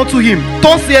said unto him,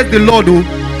 thus saith the Lord,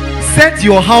 set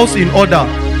your house in order,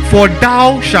 for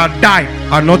thou shalt die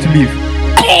and not live.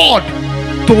 God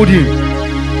told him.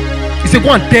 He said,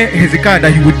 go and tell Hezekiah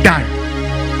that he will die.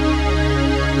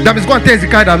 That means go and tell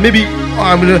Hezekiah that maybe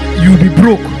you will be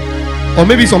broke, or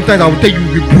maybe sometimes I will tell you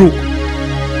will be broke.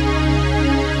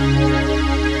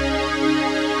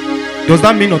 Does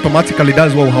that mean automatically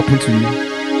that's what will happen to you?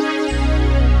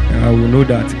 I will know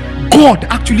that. God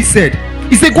actually said,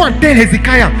 he said, go and tell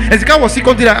Hezekiah. Hezekiah was sick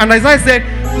unto that, and Isaiah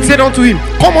said unto him,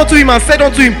 come unto him and said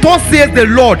unto him, thus saith the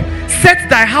Lord, set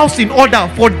thy house in order,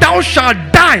 for thou shalt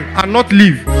die and not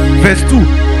live. Verse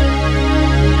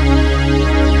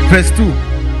 2.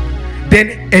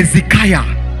 Then Hezekiah,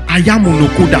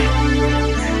 Ayamunokoda.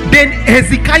 Then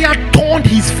Hezekiah turned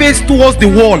his face towards the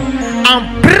wall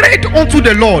and prayed unto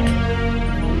the Lord.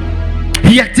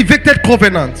 He activated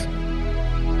covenant.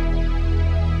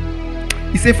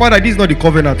 He said, Father, this is not the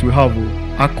covenant we have,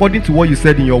 according to what you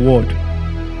said in your word.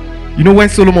 You know, when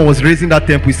Solomon was raising that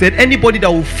temple, he said, anybody that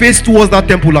will face towards that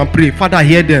temple and pray, Father,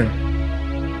 hear them.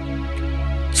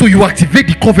 So you activate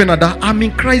the covenant that I'm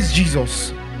in Christ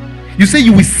Jesus. You say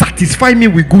you will satisfy me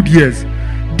with good years.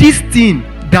 This thing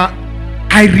that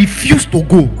I refuse to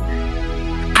go,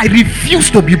 I refuse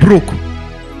to be broke.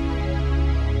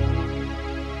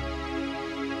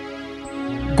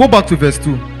 Go back to verse 2.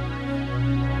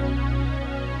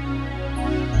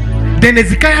 Then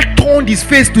Hezekiah turned his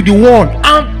face to the wall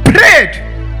and prayed.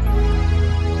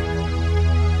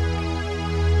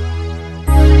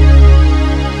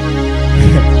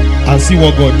 And see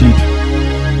what God did.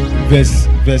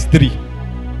 Verse 3.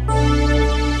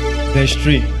 Verse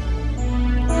 3.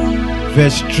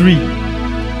 Verse 3.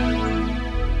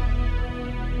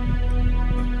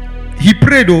 He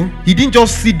prayed, though. He didn't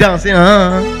just sit down and say,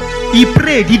 He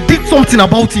prayed. He did something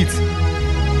about it.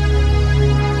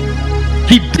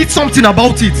 He did something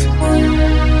about it.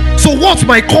 So what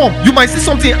might come? You might see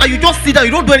something and you just sit down.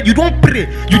 You don't do it. You don't pray.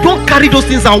 You don't carry those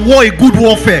things and war a good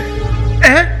warfare.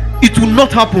 It will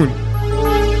not happen.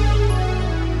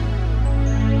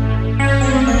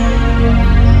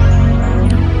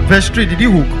 Verse 3. Did he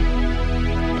hook?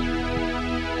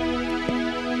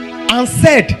 And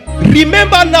said,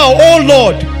 remember now, O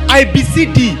Lord, I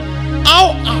beseech thee,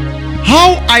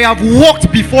 how I have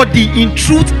walked before thee in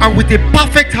truth and with a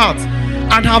perfect heart,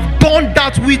 and have done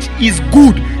that which is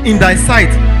good in thy sight.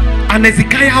 And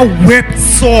Hezekiah wept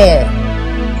sore.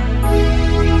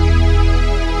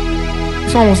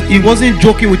 He wasn't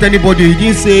joking with anybody. He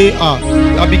didn't say,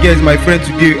 Abigail is my friend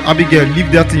today. Abigail, leave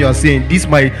that thing you are saying. This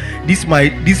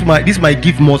my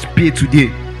gift must pay today.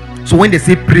 So when they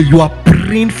say pray, you are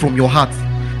praying from your heart.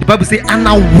 The Bible says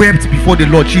Anna wept before the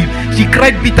Lord. She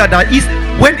cried bitter that is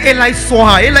when Eli saw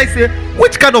her. Eli said,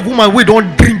 which kind of woman we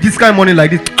don't drink this kind of money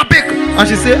like this? And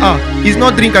she said, it's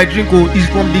not drink I drink, it's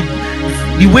from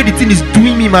the way the thing is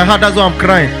doing me in my heart. That's why I'm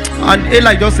crying. And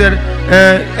Eli just said,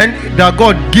 and that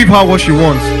God give her what she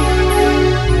wants.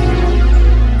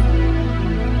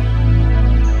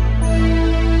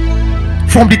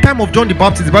 From the time of John the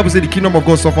Baptist, the Bible said the kingdom of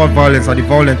God suffered violence, and the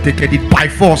violent take it by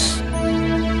force.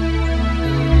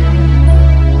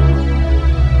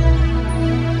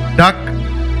 That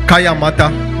Kaya Mata,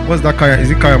 what's that Kaya? Is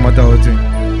it Kaya Mata or thing?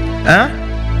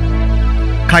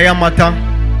 Kaya Mata.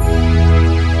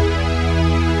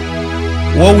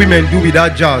 What women do with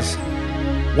that jars,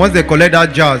 once they collect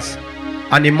that jars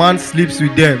and a man sleeps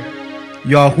with them,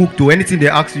 you are hooked to anything they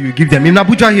ask you, you give them. In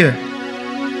Abuja here,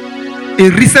 a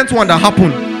recent one that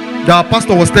happened, the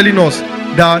pastor was telling us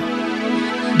that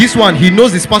this one, he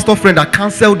knows his pastor friend that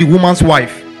canceled the woman's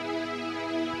wife.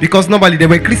 Because normally they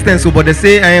were Christians, but they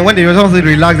say when they just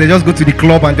relax, they just go to the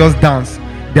club and just dance.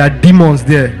 There are demons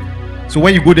there. So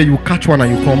when you go there, you catch one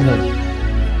and you come home.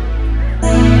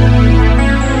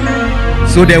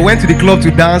 So they went to the club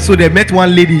to dance. So they met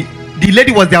one lady. The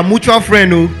lady was their mutual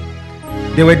friend.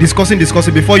 They were discussing.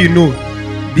 Before you know,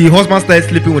 the husband started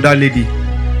sleeping with that lady.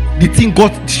 The thing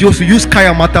she also used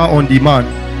Kaya Mata on the man.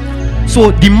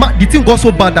 So the thing got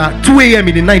so bad that 2 a.m.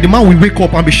 in the night, the man will wake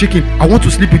up and be shaking. I want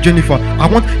to sleep with Jennifer.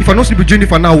 If I don't sleep with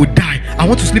Jennifer now, I will die. I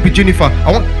want to sleep with Jennifer.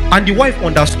 And the wife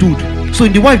understood. So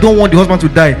the wife don't want the husband to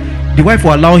die. The wife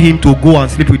will allow him to go and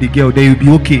sleep with the girl. Then he'll be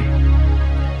okay.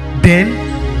 Then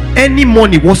any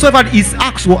money whatsoever is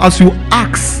asked, or as you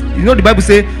ask, you know the Bible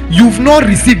says you've not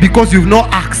received because you've not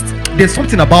asked. There's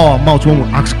something about our mouth when we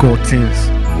ask God things.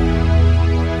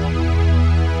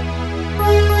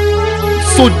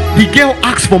 So the girl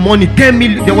asked for money, 10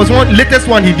 million. There was one latest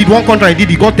one he did, one contract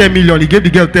he got 10 million. He gave the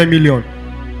girl 10 million.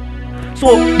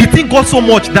 So the thing got so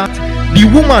much that the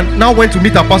woman now went to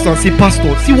meet her pastor and say,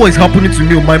 Pastor, see what is happening to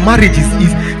me. My marriage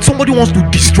is somebody wants to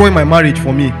destroy my marriage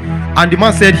for me. And the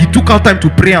man said he took out time to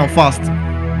pray and fast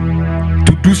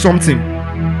to do something.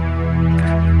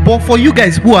 But for you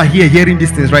guys who are here hearing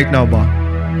these things right now,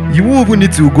 you won't even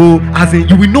need to go, as in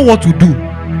you will know what to do.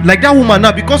 Like that woman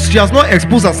now, because she has not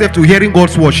exposed herself to hearing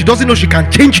God's word, she doesn't know she can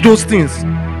change those things.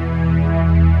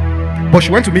 But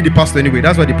she went to meet the pastor anyway.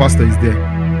 That's why the pastor is there.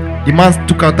 The man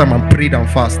took out time and prayed and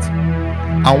fast.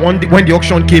 And when the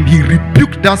auction came, he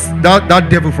rebuked that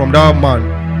devil from that man.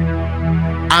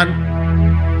 And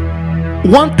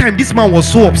one time this man was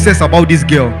so obsessed about this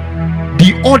girl.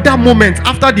 The other moment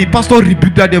after the pastor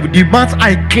rebuked that devil, the man's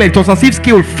eye cleared. It was as if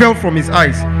scale fell from his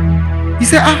eyes. He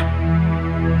said,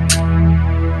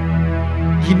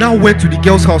 He now went to the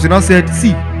girl's house and now said,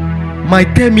 see, my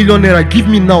 10 million naira, give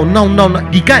me now.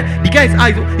 The guy's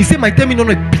eyes, he said, my 10 million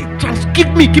naira, please,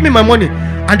 give me my money.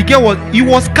 And the girl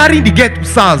was carrying the girl to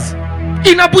SARS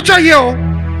in Abuja here.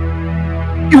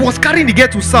 He was carrying the girl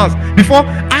to SARS before.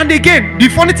 And again, the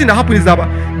funny thing that happened is that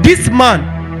this man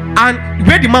and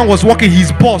where the man was working,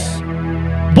 his boss,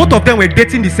 both of them were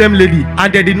dating the same lady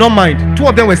and they did not mind. Two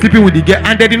of them were sleeping with the girl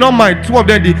and they did not mind. Two of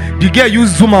them, the girl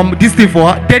used Zoom and this thing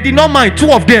for her. They did not mind, two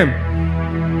of them.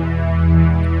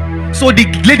 So the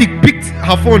lady picked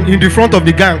her phone in the front of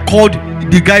the guy and called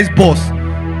the guy's boss.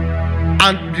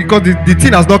 And because the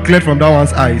thing has not cleared from that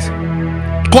one's eyes,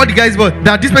 call the guy's boss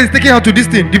that this person is taking her to this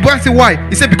thing. The boy say why?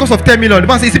 He said because of 10 million. The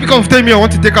man say is it because of 10 million I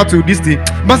want to take her to this thing?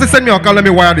 The man say send me your account, let me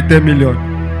wire the 10 million.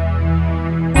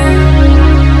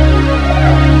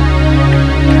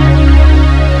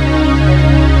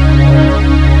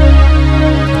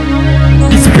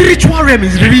 The spiritual realm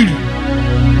is real.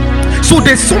 So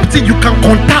there's something you can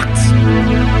contact.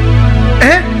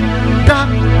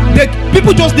 That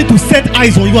people just need to set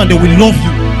eyes on you and they will love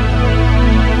you.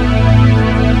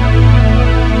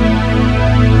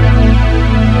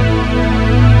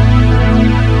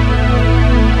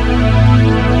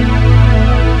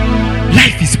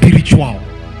 Life is spiritual.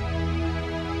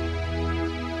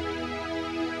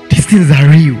 These things are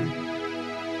real.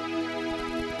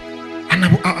 And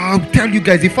I'll tell you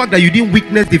guys, the fact that you didn't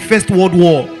witness the First World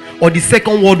War or the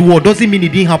Second World War doesn't mean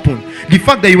it didn't happen. The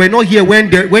fact that you were not here when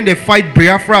they fight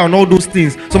Biafra and all those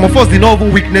things, some of us did not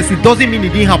even witness it, doesn't mean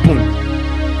it didn't happen.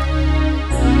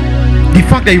 The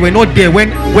fact that you were not there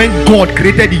when God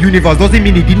created the universe doesn't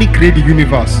mean he didn't create the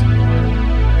universe.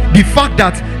 The fact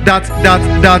that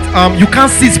you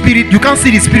can't see spirit, you can't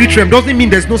see the spirit realm doesn't mean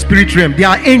there's no spirit realm. There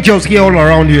are angels here all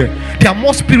around here. There are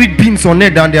more spirit beings on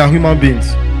earth than there are human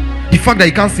beings. The fact that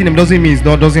you can't see them doesn't mean it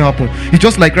doesn't happen. It's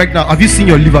just like right now. Have you seen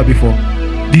your liver before?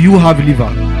 Do you have liver?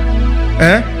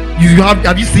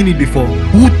 Have you seen it before?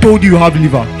 Who told you have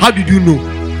liver? How did you know?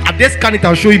 I just scan it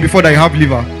and show you before that you have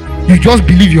liver. You just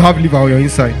believe you have liver on your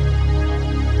inside.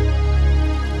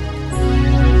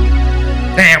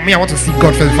 I want to see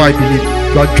God first before I believe.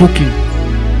 You are joking.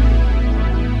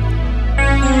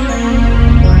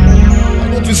 I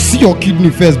want to see your kidney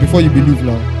first before you believe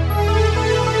now.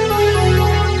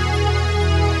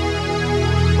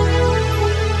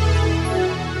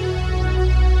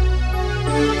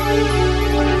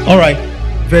 All right,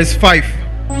 verse 5.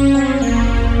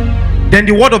 Then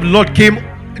the word of the Lord came.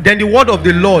 Then the word of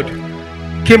the Lord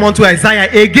came unto Isaiah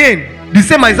again. The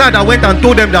same Isaiah that went and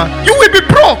told them that you will be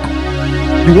broke.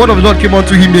 The word of the Lord came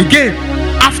unto him again.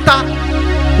 After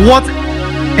what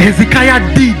Hezekiah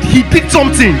did, he did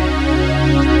something.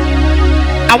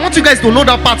 I want you guys to know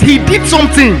that part. He did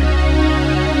something.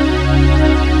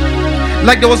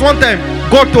 Like there was one time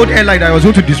God told Eli that he was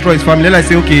going to destroy his family. Eli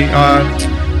said, okay,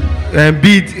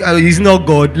 he's not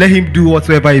God, let him do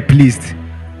whatsoever he pleased.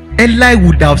 Eli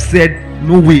would have said,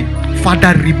 no way,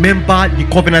 Father, remember the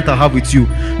covenant I have with you,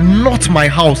 not my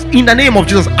house, in the name of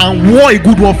Jesus, and war a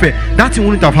good warfare. That thing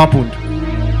wouldn't have happened.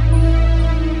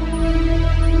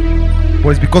 But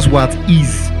it's because we're at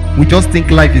ease. We just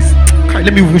think life is,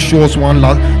 let me even show us one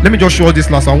last. Let me just show us this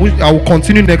last one. I will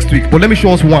continue next week, but let me show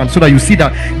us one so that you see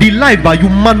that the life, but you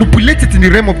manipulate it in the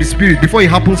realm of the spirit before it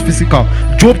happens physical.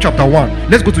 Job chapter 1.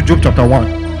 Let's go to Job chapter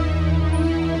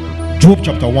 1. Job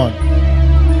chapter 1.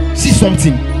 See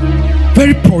something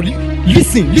very poorly.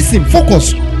 Listen,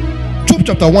 focus. Job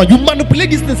chapter 1. You manipulate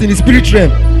these things in the spirit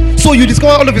realm. So you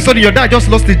discover all of a sudden your dad just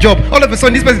lost his job. All of a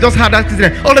sudden this person just had that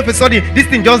accident. All of a sudden this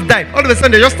thing just died. All of a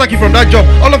sudden they just stuck you from that job.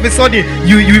 All of a sudden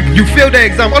you failed the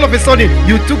exam. All of a sudden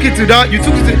you took it to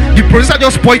the producer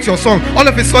just spoiled your song. All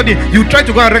of a sudden you tried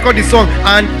to go and record the song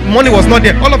and money was not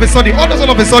there. All of a sudden,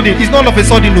 it's not all of a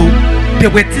sudden, no. There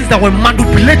were things that were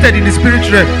manipulated in the spirit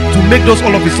realm to make those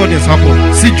all of a sudden happen.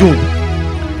 See Job.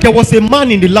 There was a man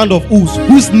in the land of Uz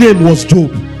whose name was Job.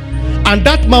 And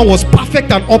that man was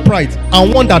perfect and upright,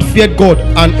 and one that feared God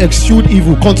and eschewed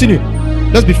evil. Continue.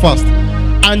 Let's be fast.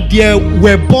 And there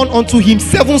were born unto him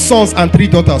 7 sons and 3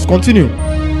 daughters. Continue.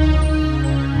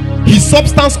 His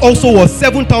substance also was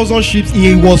 7,000 sheep.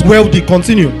 He was wealthy.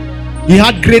 Continue. He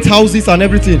had great houses and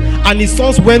everything. And his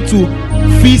sons went to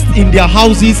feast in their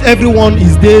houses, everyone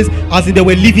his days, as if they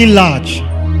were living large.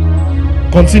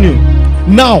 Continue.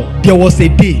 Now there was a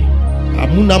day,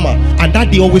 Amunama, and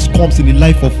that day always comes in the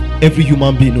life of every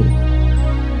human being.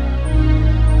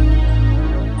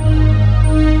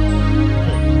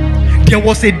 There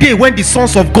was a day when the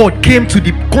sons of God came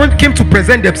to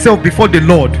present themselves before the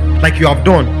Lord, like you have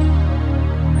done.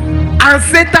 And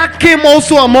Satan came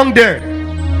also among them.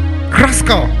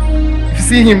 Rascal. If you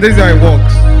see him, this is how he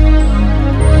walks.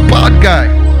 Bad guy.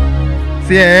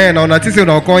 See, now notice when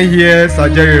I come here,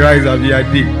 surgery rise and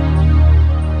VID.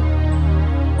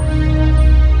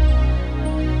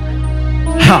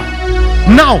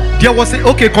 Now there was a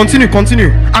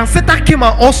continue. And Satan came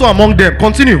also among them.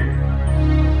 Continue.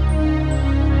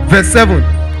 Verse 7.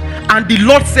 And the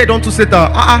Lord said unto Satan,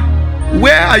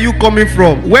 where are you coming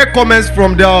from? Where comments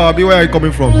from there? Where are you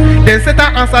coming from? Then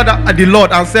Satan answered the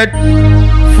Lord and said,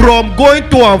 from going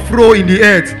to and fro in the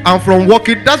earth, and from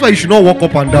walking. That's why you should not walk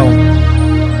up and down.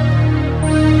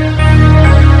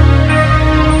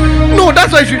 No,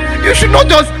 that's why you should not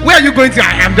just, where are you going to?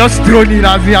 I am just strolling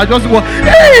as me. I just walk.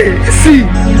 Hey, see,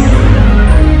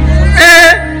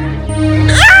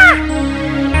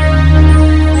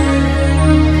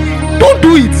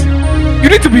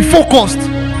 need to be focused.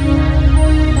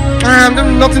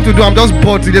 I'm nothing to do. I'm just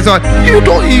bored today. So you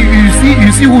don't.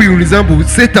 You see who you resemble?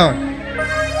 Satan.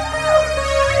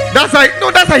 That's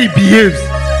how he behaves.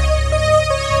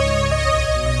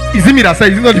 Is it me that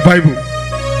said? Is it not the Bible?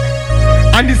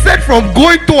 And he said, from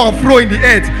going to and fro in the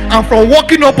earth and from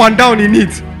walking up and down in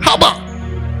it. How about?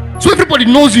 So everybody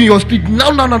knows you in your street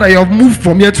now that you have moved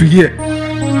from here to here.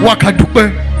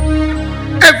 Wakadupe.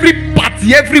 Every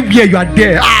party, everywhere you are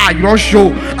there. You don't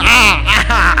show.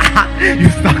 You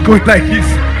start going like this.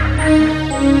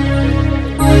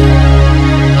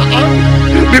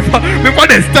 Before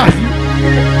they start,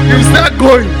 you start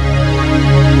going.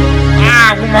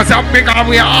 We must have make our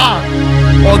way.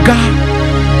 Oh God.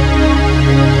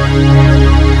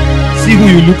 See who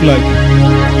you look like.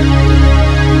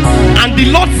 And the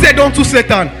Lord said unto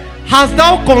Satan, hast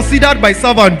thou considered my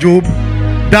servant Job,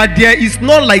 that there is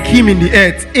none like him in the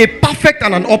earth, a perfect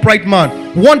and an upright man,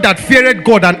 one that feareth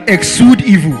God and exude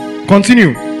evil.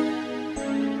 Continue.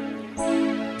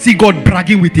 See God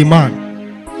bragging with a man.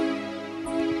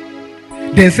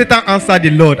 Then Satan answered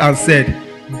the Lord and said,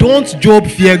 don't Job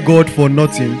fear God for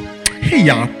nothing? Hey,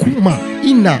 Yakuma,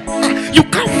 Ina, you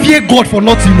can't fear God for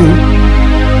nothing, no.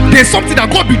 There's something that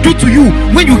God will do to you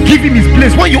when you give him his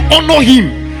place, when you honor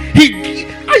him.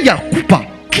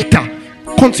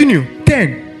 Continue.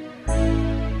 10.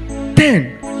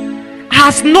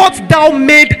 Has not thou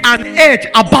made an edge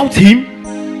about him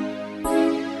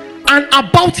and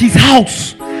about his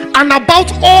house and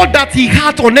about all that he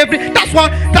had on every? That's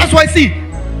why see,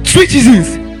 sweet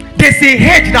seasons, there's a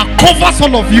hedge that covers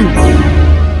all of you.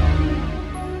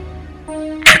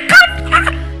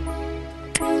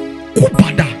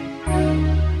 Kubada.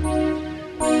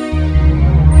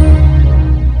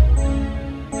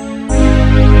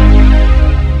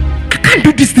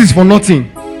 Do these things for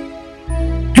nothing.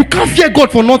 You can't fear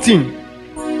God for nothing.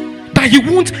 That he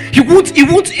won't.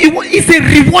 He's a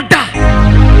rewarder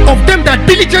of them that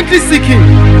diligently seek him.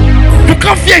 You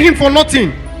can't fear him for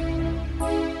nothing.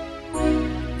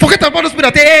 Forget about those people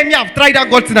that say, hey, I've tried that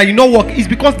God thing and you know work. It's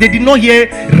because they did not hear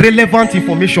relevant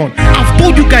information. I've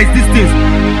told you guys these things.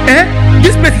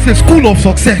 This place is a school of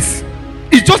success.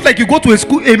 It's just like you go to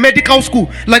a medical school.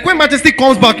 Like when Majesty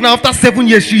comes back now after 7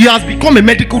 years, she has become a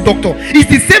medical doctor. It's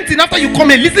the same thing. After you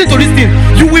come and listen to this thing,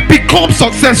 you will become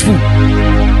successful.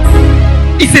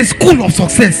 It's a school of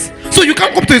success. So you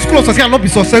can't come to a school of success and not be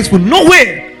successful. No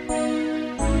way.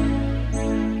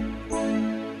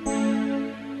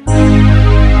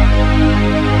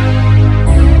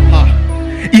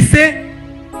 He said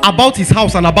about his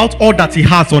house and about all that he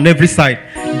has on every side.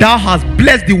 Thou hast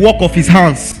blessed the work of his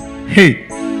hands. Hey.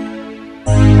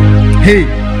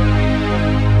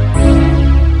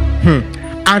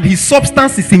 And his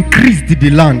substance is increased in the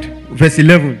land. Verse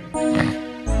 11.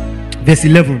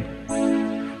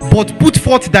 But put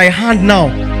forth thy hand now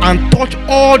and touch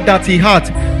all that he hath,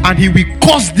 and he will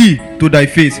cause thee to thy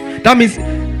face. That means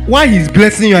why he's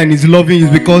blessing you and he's loving you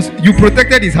is because you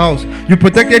protected his house, you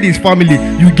protected his family,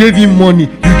 you gave him money,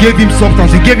 you gave him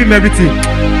substance, you gave him everything.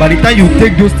 By the time you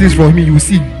take those things from him, you will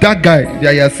see that guy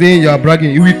that you are saying you are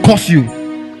bragging, he will curse you.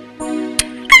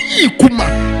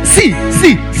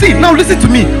 See, now listen to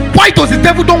me. Why does the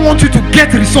devil don't want you to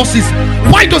get resources?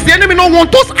 Why does the enemy not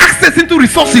want us access into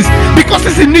resources? Because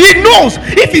he knows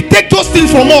if he takes those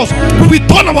things from us, we will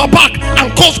turn our back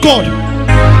and curse God.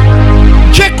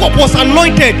 Jacob was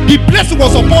anointed, the blessing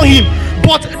was upon him,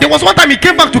 but there was one time he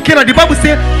came back to Canaan. The Bible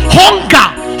said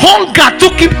hunger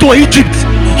took him to Egypt.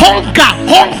 Hunger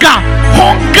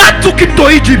took him to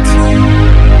Egypt.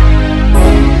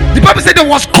 The Bible said there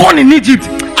was corn in Egypt,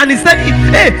 and he said,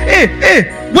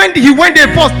 hey, when he went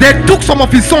there first, they took some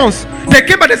of his sons. They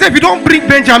came back, they said, if you don't bring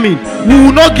Benjamin, we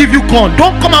will not give you corn.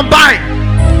 Don't come and buy.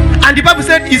 And the Bible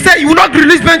said, he said, you will not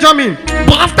release Benjamin.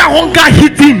 But after hunger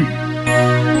hit him,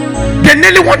 they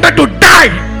nearly wanted to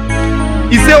die.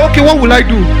 He said, okay, what will I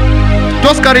do?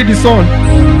 Just carry the son.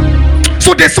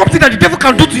 So there's something that the devil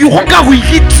can do to you. Hunger will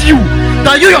hit you.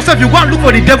 That you yourself, you go and look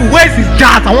for the devil. Where is his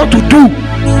jars? I want to do.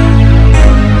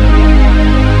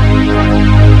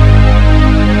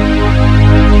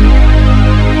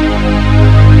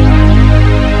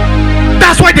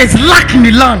 That's why there's lack in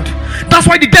the land. That's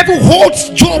why the devil holds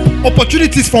job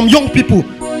opportunities from young people.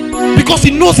 Because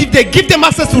he knows if they give them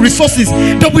access to resources,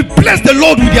 they will bless the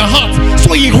Lord with their heart.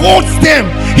 So he holds them.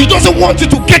 He doesn't want you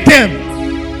to get them.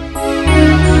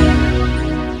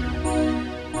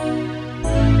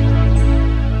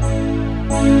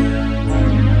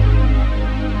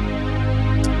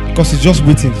 Because he's just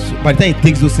waiting. So by the time he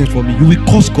takes those things from you, you will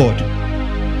curse God.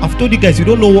 I've told you guys, you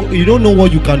don't know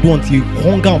what you can do until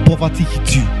hunger and poverty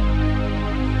hit you.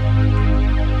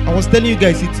 I was telling you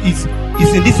guys, it's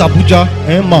in this Abuja,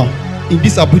 in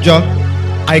this Abuja,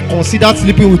 I considered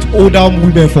sleeping with older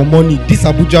women for money. This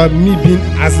Abuja, me being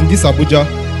as in this Abuja.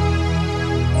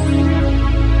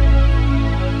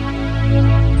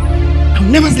 I'll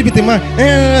never sleep with a man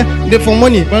for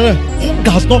money.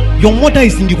 Hunger not. Your mother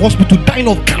is in the hospital dying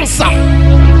of cancer.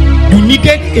 You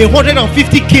needed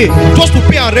 150k just to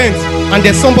pay her rent, and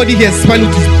there's somebody here smiling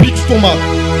with his big stomach.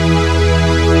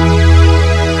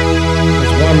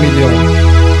 It's 1 million.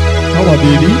 How a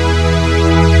baby?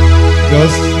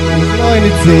 Just it's not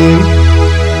anything.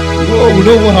 Whoa, we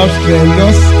don't even have strength.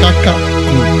 Just kaka.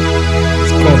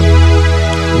 It's gone.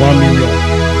 1 million.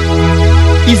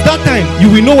 It's that time you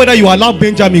will know whether you allow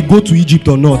Benjamin go to Egypt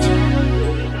or not.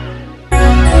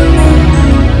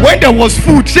 When there was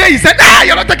food, he said,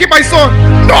 you're not taking my son.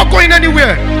 Not going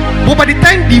anywhere. But by the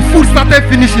time the food started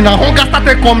finishing and hunger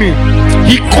started coming,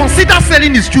 he considered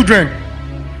selling his children.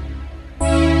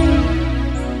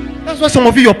 That's why some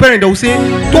of you, your parents, they will say,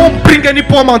 don't bring any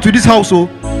poor man to this house. Oh,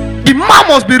 the man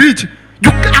must be rich.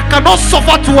 I cannot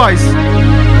suffer twice.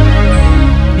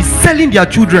 He's selling their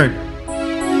children.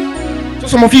 So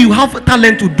some of you have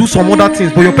talent to do some other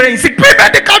things, but your parents say, pay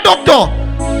medical doctor.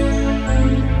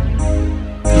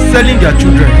 He's selling their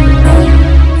children.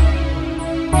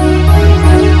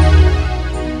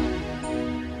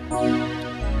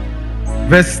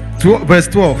 Verse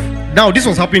 12. Now this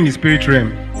was happening in the spirit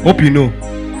realm. Hope you know.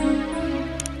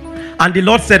 And the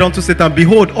Lord said unto Satan,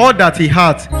 behold, all that he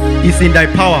hath is in thy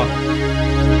power.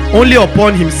 Only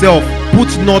upon himself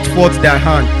put not forth thy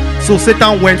hand. So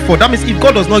Satan went forth. That means if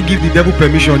God does not give the devil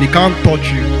permission, he can't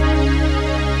touch you.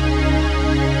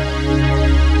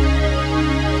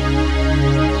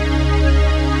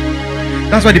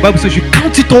 That's why the Bible says you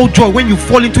count it all joy when you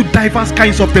fall into diverse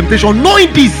kinds of temptation,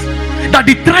 knowing this, that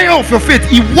the trial of your faith,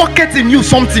 it worketh in you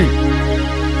something.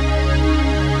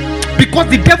 Because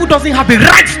the devil doesn't have a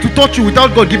right to touch you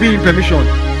without God giving him permission.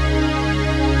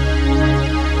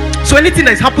 So anything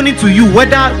that is happening to you,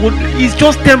 whether it's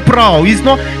just temporal, it's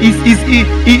not,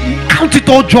 count it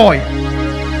all joy.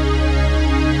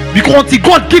 Because until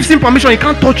God gives him permission, he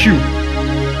can't touch you.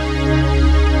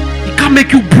 He can't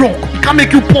make you broke. He can't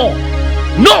make you poor.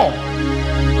 No.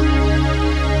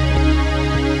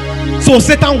 So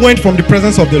Satan went from the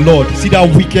presence of the Lord. See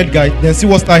that wicked guy. Then see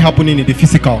what started happening in the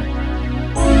physical.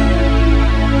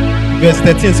 Verse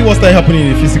 13. See what started happening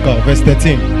in the physical. Verse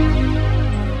 13.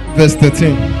 Verse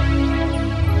 13.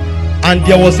 And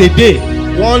there was a day,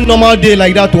 one normal day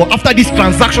like that, or after this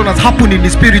transaction has happened in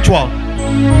the spiritual.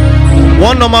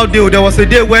 One normal day, there was a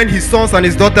day when his sons and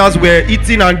his daughters were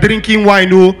eating and drinking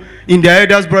wine in their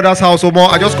elders' brother's house.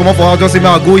 I just come up for house, just say,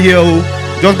 man, I'll go here,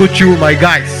 just go chill with my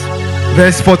guys.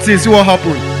 Verse 14, see what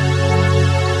happened.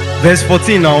 Verse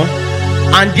 14 now.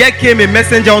 And there came a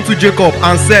messenger unto Jacob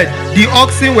and said, the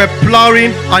oxen were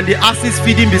plowing and the asses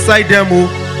feeding beside them.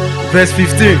 Verse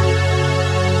 15.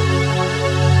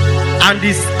 And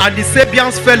the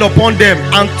Sabians fell upon them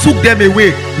and took them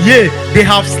away. Yea, they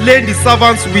have slain the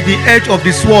servants with the edge of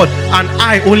the sword, and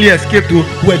I only escaped. We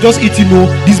were just eating.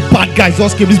 These bad guys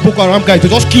just came, these Boko Haram guys, to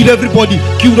just kill everybody,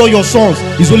 killed all your sons.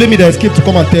 It's only me that escaped to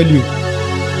come and tell you.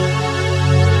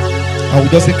 And we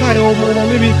just say,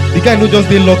 maybe the guy no just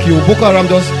they lucky. Boko Haram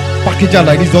just package her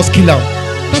like this, just kill him.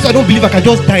 That's why I don't believe I can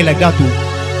just die like that.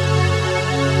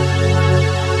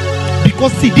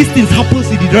 Because see, these things happen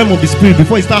in the realm of the spirit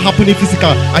before it start happening physical,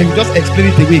 and you just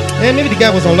explain it away. Maybe the guy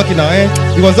was unlucky now.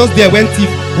 He was just there when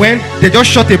they just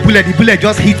shot a bullet, the bullet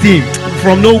just hit him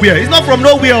from nowhere. It's not from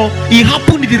nowhere. It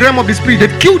happened in the realm of the spirit. They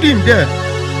killed him there.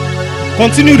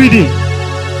 Continue reading.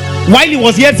 While he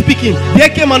was yet speaking,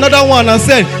 there came another one and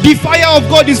said, the fire of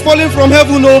God is falling from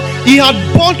heaven. He had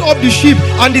burnt up the sheep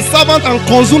and the servant and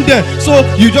consumed them. So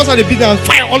you just had a business and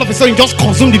fire all of a sudden just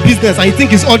consume the business, and you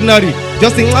think it's ordinary.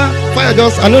 Just think, fire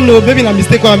just, I don't know, maybe a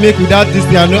mistake I make without this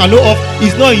thing. I know of,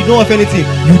 it's not, you know of anything.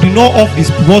 You do not off the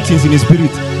small things in the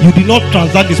spirit. You do not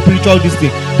transact the spiritual this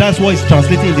thing. That's what is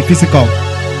translating in the physical.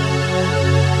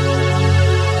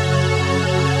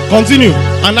 Continue.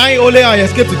 And I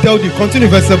escaped to tell you. Continue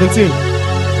verse 17.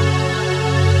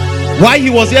 While he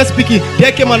was here speaking,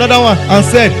 there came another one and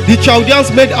said, the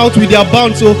Chaldeans made out with their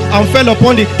bounds and fell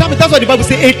upon it. That's what the Bible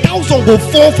says. 1,000 will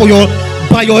fall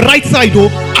by your right side,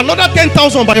 another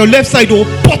 10,000 by your left side,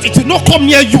 but it will not come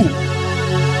near you.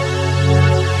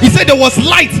 He said there was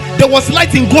light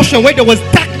in Goshen where there was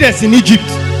darkness in Egypt.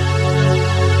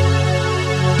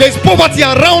 There's poverty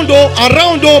around,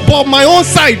 but my own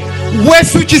side where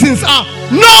switches are,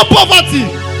 no poverty.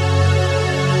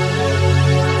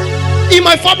 In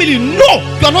my family, no,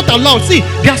 you are not allowed. See,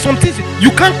 there are some things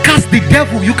you can't cast the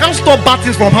devil, you can't stop bad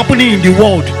things from happening in the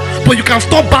world, but you can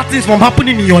stop bad things from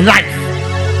happening in your life.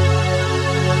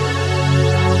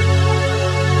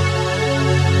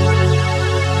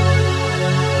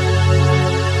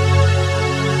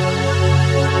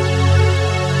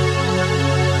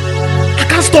 I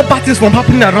can't stop bad things from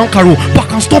happening around Karo, but I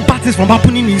can stop bad things from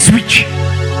happening in Switch.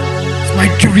 It's my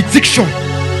jurisdiction.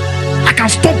 I can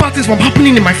stop bad things from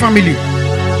happening in my family.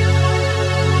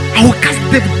 I will cast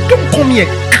the devil. Don't come here.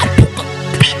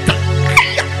 Peter.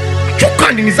 Choke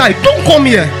hand in his eye. Don't come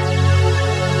here.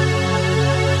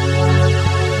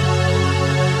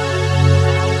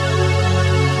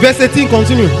 Verse 18,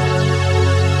 continue.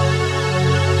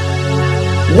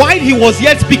 While he was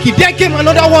yet speaking, there came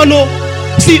another one. Oh,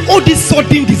 see, all these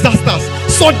sudden disasters,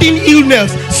 sudden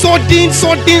illness, sudden.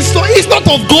 It's not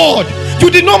of God. You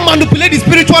did not manipulate the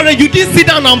spiritual realm. You didn't sit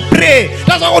down and pray.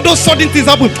 That's why all those sudden things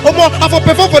happen. Oh, more, I have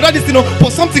performed for that, but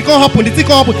something can't happen. The thing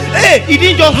can't happen. Hey, it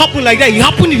didn't just happen like that. It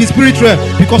happened in the spiritual realm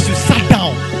because you sat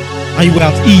down and you were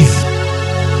at ease.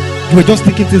 You were just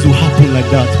thinking things will happen like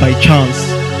that by chance.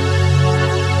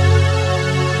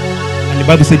 And the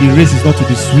Bible said the race is not to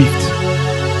the swift,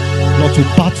 not to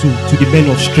battle to the men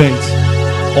of strength,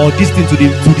 or this thing to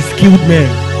the skilled men.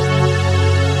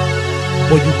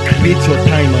 But you create your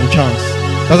time and chance.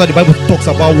 That's why the Bible talks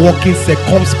about walking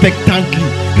circumspectly,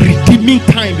 redeeming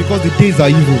time because the days are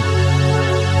evil.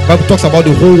 The Bible talks about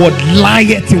the whole world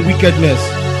lieth in wickedness.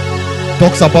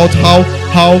 Talks about how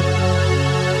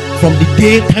from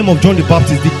the time of John the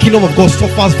Baptist, the kingdom of God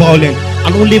suffers violence,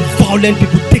 and only violent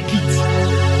people take it.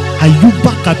 And you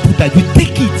back at that, you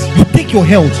take it. You take your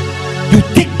health. You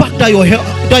take back your health.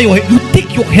 You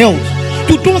take your health.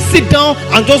 You don't sit down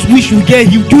and just wish you get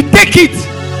healed. You take it.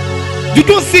 You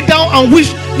don't sit down and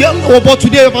wish, but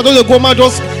today if I don't go, man,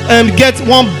 just get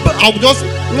one. I will just,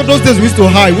 those days we used to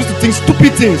hide. We used to think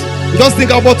stupid things. We just think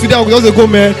about today. I will just go,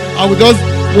 man. I will just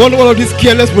one of these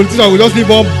careless politicians. I will just leave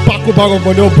one bag of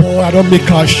money. Oh boy, I don't make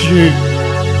a shit.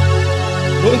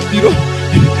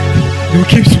 You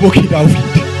keep smoking that weed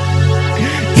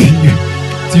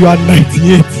till you are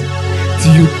 98,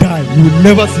 till you die. You will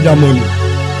never see that money.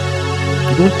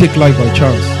 You don't take life by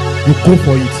chance. You go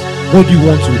for it. What do you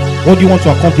want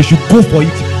to accomplish? You go for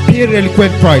it. Pay a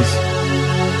request price.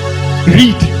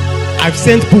 Read. I've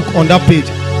sent book on that page.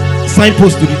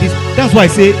 Signpost to this. That's why I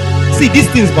say, see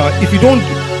these things, but if you don't,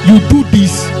 you do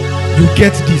this, you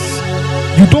get this.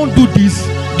 You don't do this,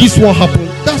 this won't happen.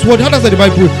 That's what the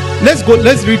Bible.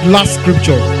 Let's read last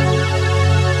scripture.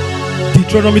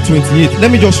 Deuteronomy 28.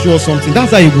 Let me just show you something.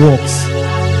 That's how it works.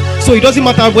 So it doesn't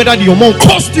matter whether your mom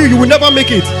cost you, you will never make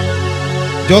it.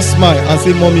 Just smile and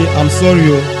say, mommy, I'm sorry,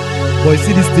 but you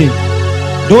see this thing.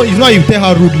 It's not you tell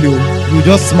her rudely, you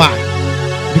just smile.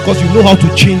 Because you know how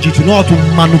to change it, you know how to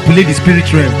manipulate the spirit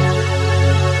realm.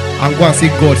 And go and say,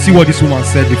 God, see what this woman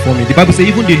said before me. The Bible says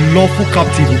even the lawful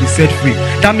captive will be set free.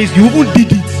 That means you even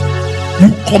did it. You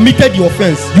committed the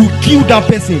offense. You killed that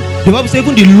person. The Bible says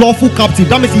even the lawful captive.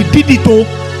 That means he did it.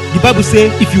 The Bible says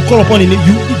if you call upon him,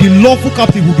 the lawful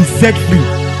captive will be set free.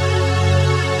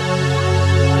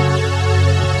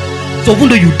 So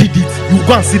even though you did it, you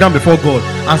go and sit down before God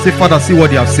and say, Father, see what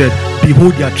they have said.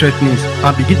 Behold their threatenings,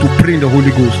 and begin to pray in the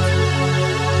Holy Ghost.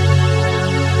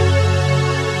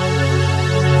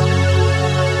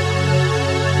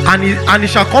 And it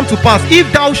shall come to pass,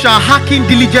 if thou shalt hearken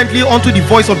diligently unto the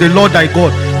voice of the Lord thy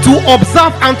God, to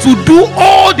observe and to do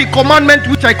all the commandments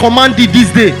which I command thee this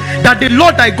day, that the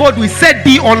Lord thy God will set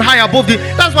thee on high above thee.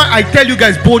 That's why I tell you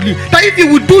guys boldly that if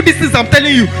you will do these things I'm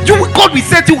telling you, God will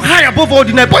set you high above all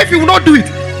the night. But if you will not do it,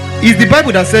 it's the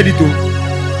Bible that said it.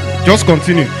 Just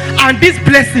continue. And these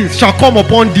blessings shall come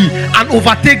upon thee and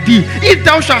overtake thee, if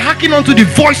thou shalt hearken unto the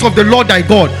voice of the Lord thy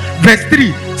God. Verse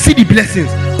 3. See the blessings.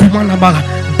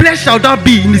 Blessed shall thou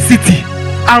be in the city,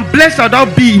 and blessed shall thou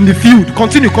be in the field.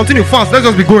 Continue fast. Let's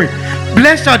just be going.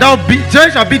 Blessed shall thou be,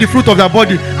 there shall be the fruit of thy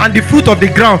body, and the fruit of the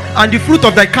ground, and the fruit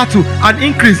of thy cattle, and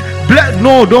increase.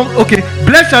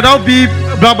 Blessed shall thou be,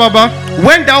 blah blah blah,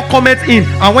 when thou comest in,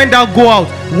 and when thou go out.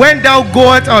 When thou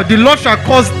goest out, the Lord shall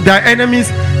cause thy enemies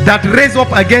that raise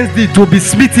up against thee to be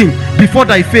smitten before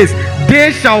thy face.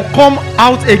 They shall come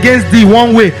out against thee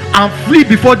one way, and flee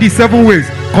before thee 7 ways.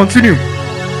 Continue.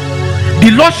 The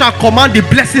Lord shall command the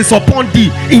blessings upon thee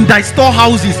in thy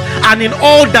storehouses, and in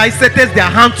all thy settest their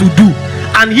hand to do.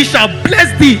 And he shall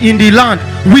bless thee in the land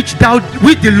which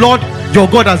the Lord your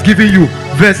God has given you.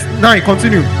 Verse 9,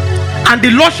 continue. And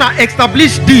the Lord shall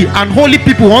establish thee an holy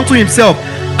people unto himself,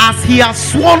 as he has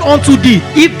sworn unto thee,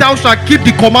 if thou shalt keep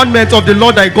the commandments of the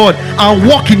Lord thy God and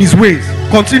walk in his ways.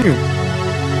 Continue.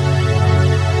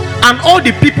 And all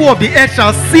the people of the earth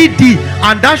shall see thee,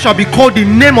 and thou shalt be called the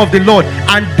name of the Lord,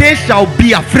 and they shall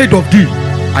be afraid of thee.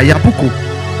 Ayabuko.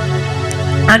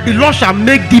 And the Lord shall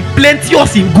make thee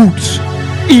plenteous in goods,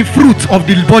 in fruit of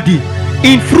the body,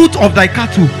 in fruit of thy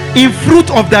cattle, in fruit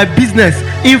of thy business,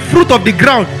 in fruit of the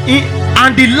ground,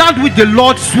 and the land which the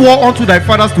Lord swore unto thy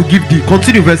fathers to give thee.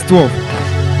 Continue verse 12.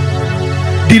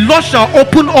 The Lord shall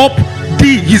open up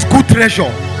thee his good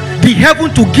treasure, the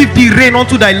heaven to give thee rain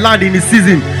unto thy land in the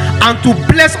season, and to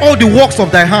bless all the works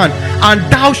of thy hand, and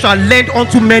thou shalt lend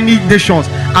unto many nations,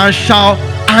 and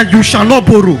you shall not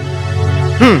borrow.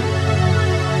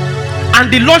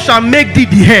 And the Lord shall make thee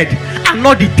the head and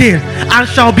not the tail, and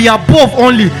shall be above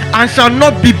only, and shall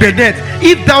not be beneath,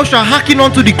 if thou shalt hearken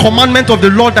unto the commandment of the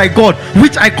Lord thy God,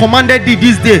 which I commanded thee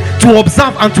this day, to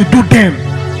observe and to do them.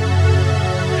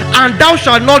 And thou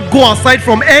shalt not go aside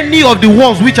from any of the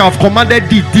ones which I have commanded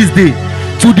thee this day,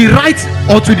 to the right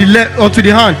or to the left, or to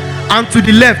the hand and to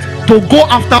the left, to go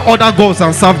after other gods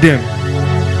and serve them.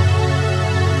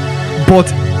 But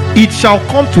it shall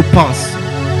come to pass.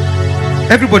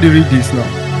 Everybody read this now.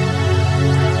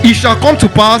 It shall come to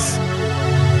pass.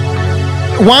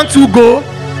 1, 2, go.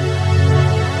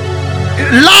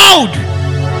 Loud.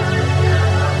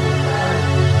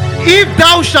 If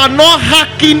thou shalt not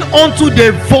hearken unto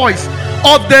the voice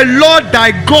of the Lord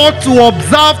thy God, to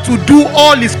observe to do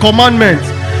all his commandments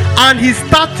and his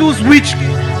statutes which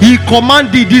he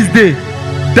command thee this day,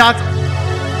 that,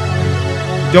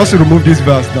 just remove this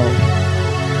verse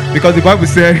now, because the Bible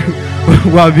said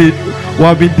we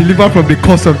have been delivered from the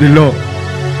curse of the law.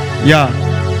 Yeah.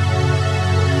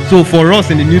 So for us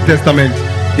in the New Testament,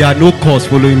 there are no curse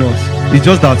following us. It's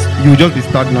just that you will just be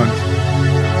stagnant,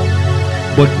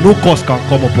 but no curse can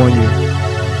come upon you.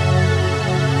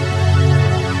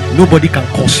 Nobody can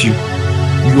curse you.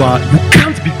 You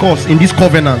can't be cursed in this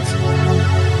covenant.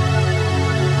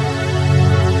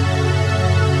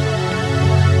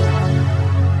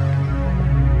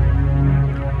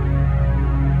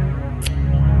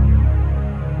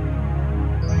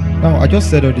 Now, I just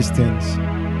said all these things.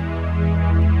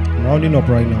 I'm rounding up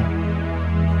right now.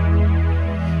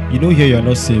 You know, here you are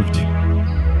not saved.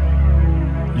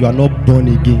 You are not born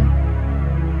again.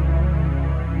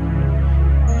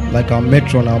 Like our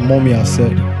matron, our mommy has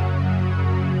said,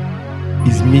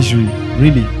 is misery.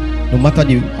 Really, no matter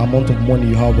the amount of money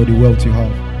you have or the wealth you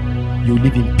have, you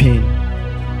live in pain.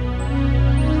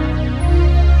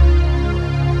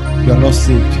 You are not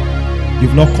saved.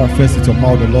 You've not confessed with your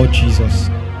mouth the Lord Jesus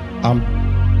and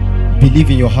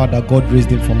believe in your heart that God raised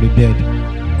him from the dead.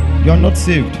 You are not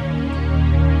saved.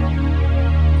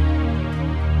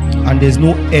 And there's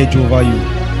no edge over you.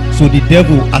 So the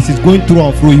devil, as he's going through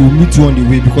and fro, he will meet you on the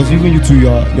way, because even you two, you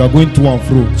are going through and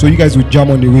fro. So you guys will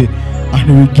jam on the way, and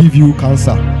he will give you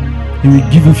cancer. He will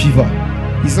give you fever.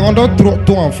 It's under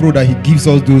to and fro that he gives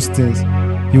us those things.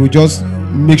 He will just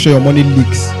make sure your money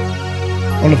leaks.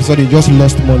 All of a sudden, you just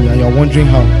lost money, and you're wondering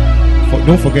how.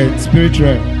 Don't forget, spirit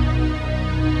realm.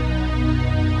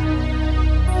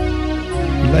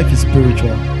 Life is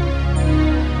spiritual.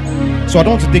 So I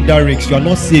don't want to take that risk. You are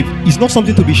not safe. It's not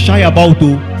something to be shy about,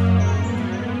 though.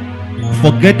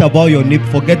 Forget about your neighbor.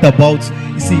 Forget about,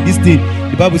 you see, this thing.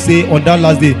 The Bible says on that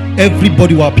last day,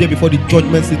 everybody will appear before the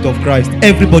judgment seat of Christ.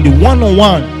 Everybody, one on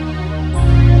one.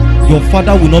 Your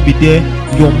father will not be there.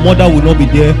 Your mother will not be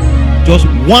there. Just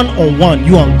one on one,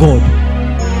 you and God.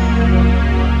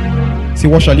 See,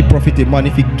 what shall it profit a man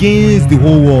if he gains the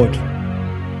whole world?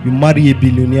 You marry a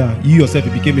billionaire, you yourself,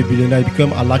 you became a billionaire, you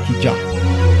become Alakija,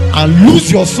 and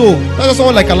lose your soul. That's just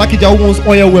someone like Alakija who owns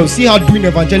oil well. See her doing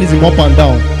evangelism up and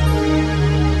down.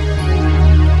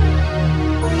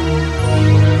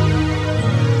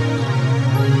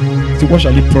 So what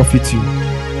shall it profit you?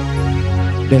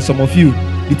 Then some of you,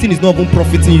 the thing is not even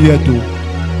profiting you yet though.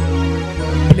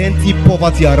 Plenty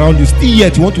poverty around you, still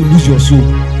yet you want to lose your soul.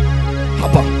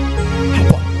 Haba.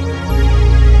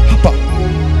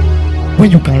 When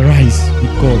you can rise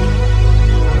with God.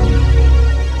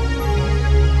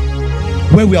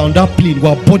 When we are on that plane, we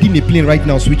are boarding a plane right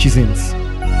now, sweet citizens.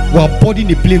 We are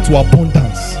boarding a plane to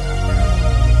abundance.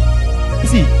 You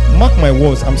see, mark my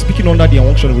words, I'm speaking under the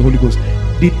unction of the Holy Ghost.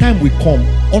 The time will come,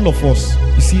 all of us,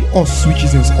 you see, us sweet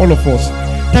citizens, all of us,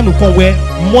 time will come where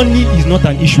money is not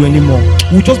an issue anymore.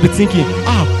 We'll just be thinking,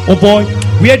 oh boy,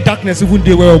 where darkness even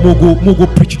there, where we'll go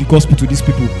preach the gospel to these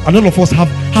people. And all of us have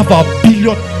our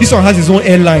billion. This one has his own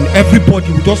airline.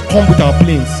 Everybody will just come with our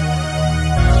planes.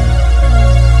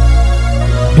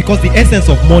 Because the essence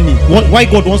of money, why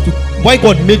God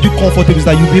made you comfortable is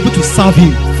that you'll be able to serve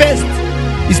him first.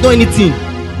 It's not anything.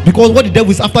 Because what the devil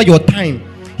is after your time,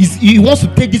 he wants to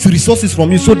take these resources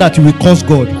from you so that you will curse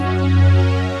God.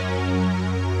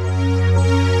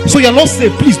 So you're not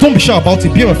safe. Please don't be shy about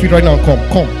it. Be on your feet right now.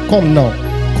 Come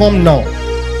now.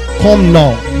 Come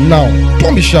now. Now.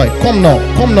 Don't be shy. Come now.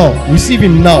 Come now. Receive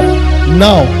him now.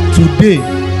 Now. Today.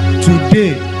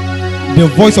 Today. The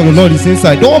voice of the Lord is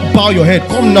inside. Don't bow your head.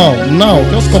 Come now. Now.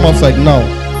 Just come outside now.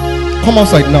 Come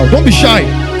outside now. Don't be shy.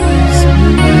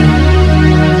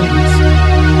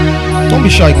 Don't be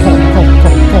shy. Come.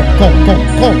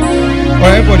 All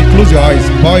right, everybody, close your eyes.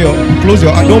 Close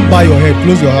your eyes. Don't bow your head.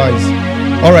 Close your eyes.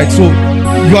 All right. So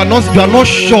you are not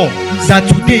sure that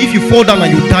today, if you fall down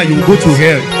and you die, you will go to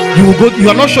hell. You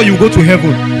are not sure you will go to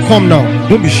heaven. Come now.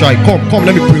 Don't be shy. Come.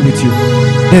 Let me pray with you.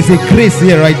 There's a grace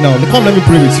here right now. Come, let me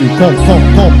pray with you. Come.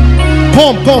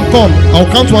 I'll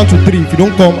count 1 to 3. If you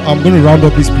don't come, I'm going to round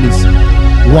up this place.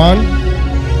 1,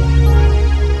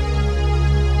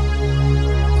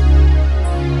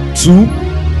 2.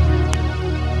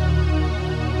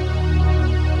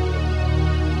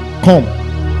 Come.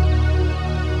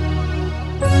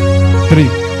 3.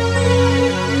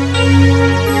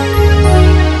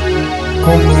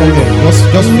 Come here.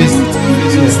 Just face it.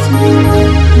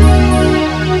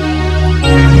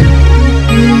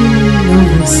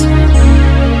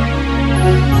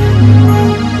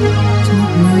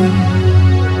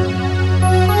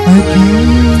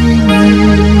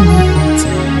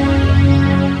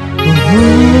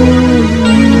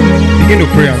 Begin to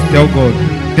pray and tell God.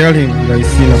 Tell him you are a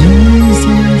sinner.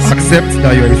 Accept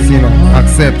that you are a sinner.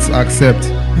 Accept.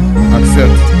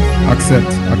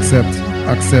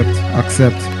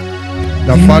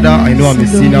 That Father, I know I'm a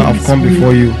sinner. I've come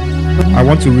before you. I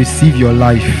want to receive your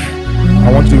life.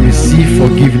 I want to receive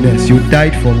forgiveness. You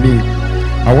died for me.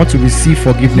 I want to receive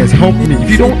forgiveness. Help me. If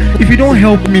you don't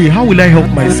help me, how will I help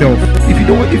myself? If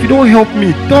you don't help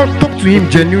me, talk to him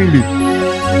genuinely.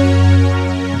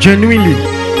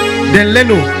 Then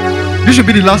Leno, this should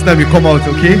be the last time you come out,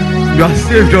 okay? You are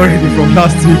saved already from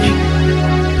last week.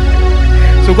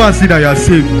 So go and see that you are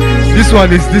saved. This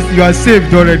you are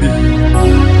saved already.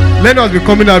 Leno has been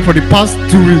coming out for the past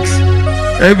 2 weeks.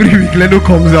 Every week Leno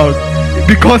comes out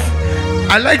because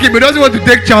I like him. He doesn't want to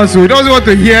take chance. So he doesn't want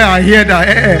to hear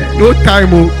that. No time.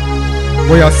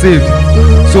 But you are saved.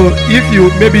 So if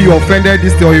maybe you offended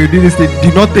this thing or you did this thing,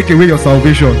 do not take away your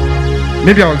salvation.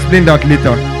 Maybe I'll explain that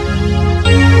later.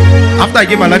 After I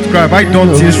gave my life to Christ, have I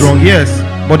done things wrong? Yes.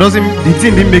 But the thing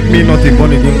didn't make me not a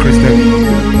born again Christian.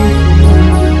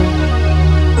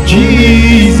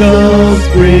 Jesus,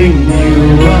 bring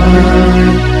new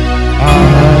wine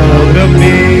out of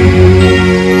me.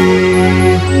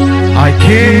 I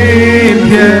came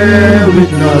here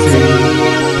with nothing,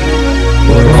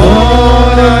 but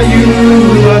all that you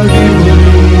have given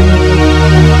me.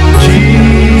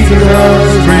 Jesus,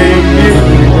 bring new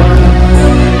wine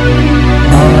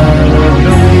out of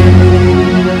me.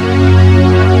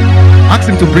 Ask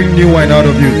him to bring new wine out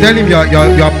of you. Tell him you are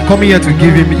coming here to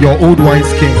give him your old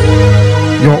wineskin.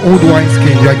 Your old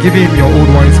wineskin. You are giving him your old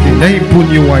wineskin. Let him put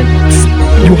new wine.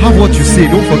 You have what you say.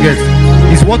 Don't forget.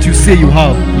 It's what you say you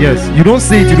have. Yes. You don't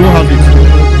say it, you don't have it.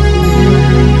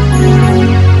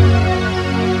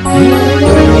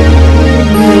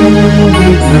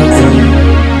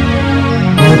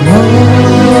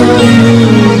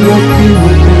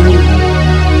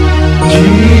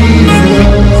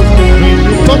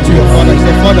 Talk to your father.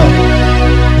 Say, Father,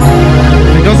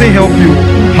 if it doesn't help you,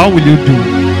 how will you do?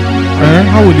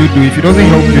 How will you do if it doesn't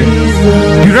help you?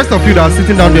 The rest of you that are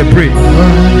sitting down there, pray.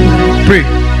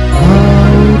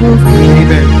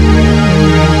 Amen.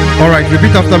 Alright,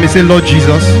 repeat after me. Say, Lord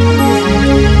Jesus,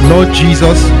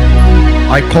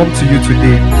 I come to you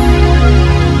today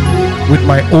with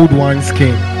my old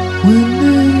wineskin.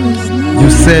 You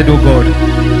said, oh God,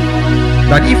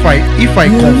 that if I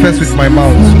confess with my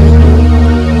mouth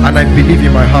and I believe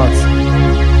in my heart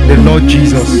the Lord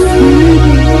Jesus,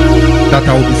 that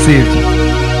I will be saved.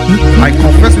 I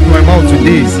confess with my mouth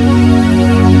today,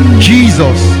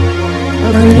 Jesus,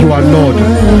 you are Lord.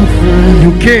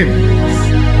 You came,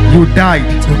 you died,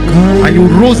 and you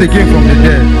rose again from the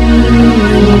dead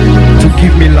to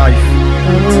give me life.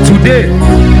 Today,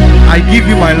 I give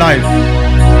you my life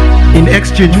in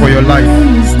exchange for your life.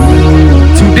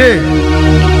 Today,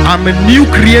 I'm a new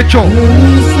creature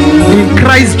in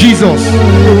Christ Jesus.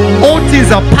 All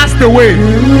things are passed away,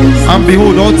 and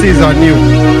behold, all things are new.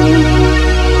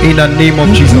 In the name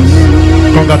of Jesus.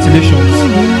 Congratulations,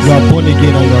 you are born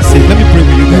again and you are saved. Let me pray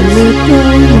with you guys.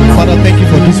 Father, thank you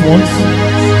for these ones.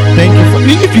 Thank you for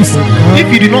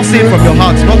if you did not say it from your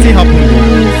heart, nothing happened.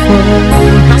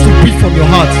 It has to be from your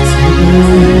heart.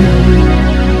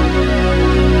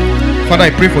 Father, I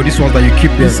pray for these ones that you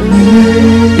keep them.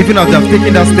 Even as they have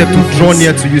taken that step to draw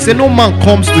near to you. Say no man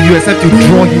comes to you except you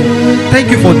draw him.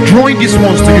 Thank you for drawing these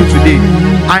ones to you today.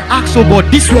 I ask, oh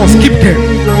God, these ones, keep them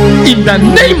in the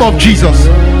name of Jesus.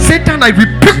 Satan, I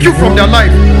rebuke you from their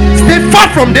life. Stay far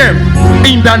from them.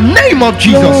 In the name of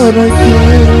Jesus. Lord, I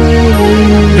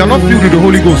give You are not filled with the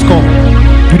Holy Ghost. Come.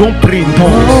 You don't pray in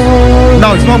tongues.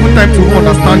 Now it's not good time to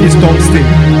understand this tongues thing.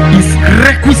 It's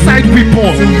requisite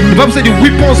weapons. The Bible said the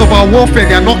weapons of our warfare,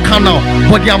 they are not carnal,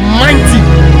 but they are mighty.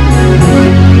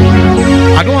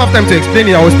 I don't have time to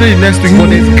explain it. I will explain it next week. But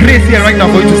there's grace here right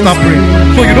now for you to start praying.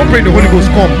 So you don't pray in the Holy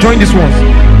Ghost. Come, join this ones.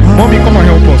 Mommy, come and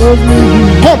help us.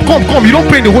 Come. You don't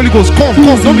pray in the Holy Ghost. Come.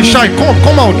 Don't be shy.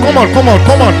 Come out. Come and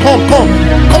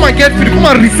get free. Come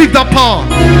and receive that power.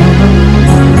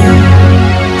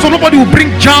 So nobody will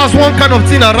bring jars, one kind of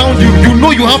thing around you. You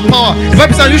know you have power. The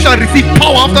Bible says you shall receive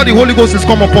power after the Holy Ghost has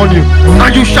come upon you,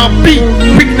 and you shall be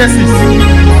witnesses.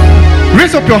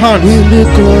 Raise up your hands. in the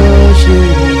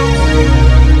crushing.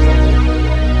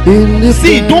 In the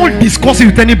See, don't discuss it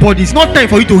with anybody. It's not time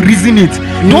for you to reason it.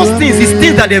 Those things is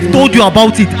things that they've told you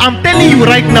about it. I'm telling you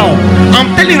right now.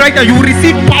 You will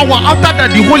receive power after that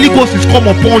the Holy Ghost has come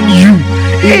upon you.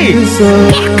 Hey,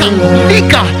 Baka,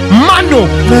 Nika, Mano,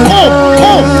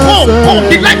 come.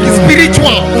 The life is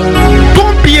spiritual.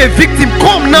 Don't be a victim.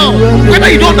 Come now. Whether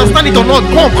you don't understand it or not,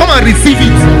 come and receive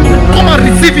it.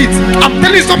 I'm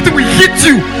telling you, something will hit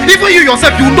you. Even you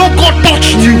yourself, you know God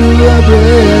touched you.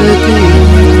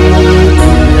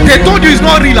 They told you it's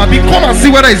not real. Come and see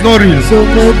whether it's not real. So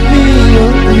make me your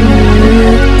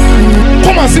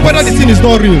Come and see whether the thing is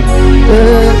not real.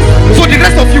 So the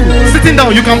rest of you sitting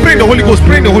down, you can pray in the Holy Ghost.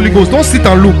 Pray in the Holy Ghost. Don't sit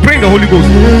and look. Pray in the Holy Ghost.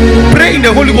 Pray in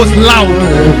the Holy Ghost loud.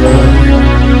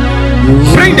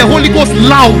 Pray in the Holy Ghost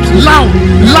loud.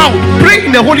 Pray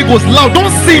in the Holy Ghost loud.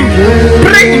 Don't sing.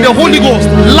 Pray in the Holy Ghost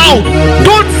loud.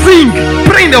 Don't sing.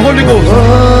 Pray in the Holy Ghost.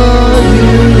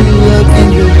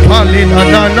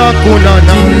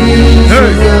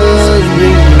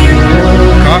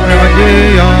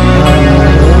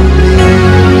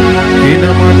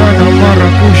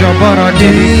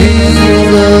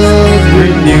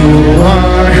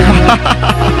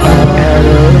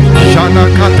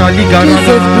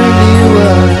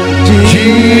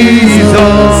 Jesus,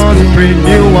 bring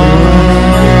new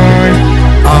wine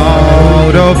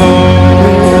out of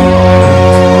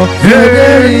all.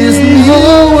 There is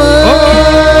no one.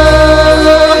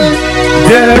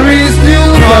 There is new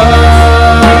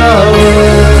power.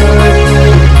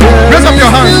 Raise up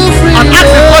your hands and ask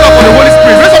the Father for the Holy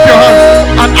Spirit. Raise up your hands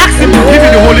and ask Him to give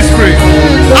you the Holy Spirit.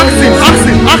 Ask Him. Ask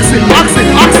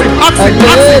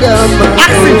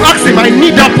Him. I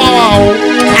need that power.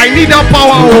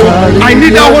 I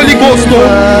need that Holy Ghost.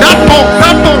 That tongue.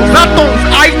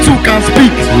 I too can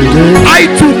speak.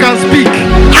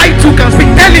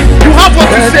 Tell Him you have what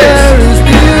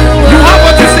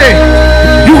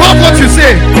you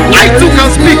say. I too can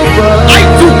speak.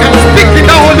 In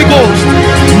the Holy Ghost.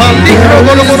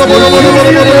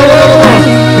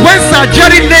 When Sir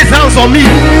Jerry lays hands on me, I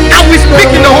will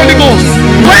speak in the Holy Ghost.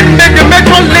 When the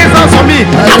metron lays hands on me,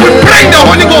 I will pray in the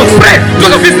Holy Ghost. Pray.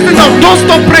 Those of you sitting down, don't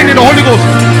stop praying in the Holy Ghost.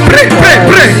 Pray.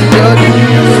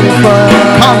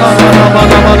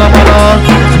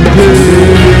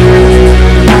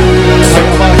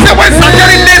 Say, when Sir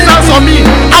Jerry lays hands on me, I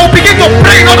will begin to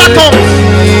pray in other tongues.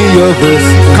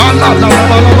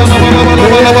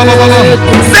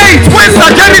 Say it. When Sir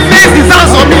Jerry lays his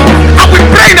hands on me, I will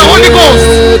pray in the Holy Ghost.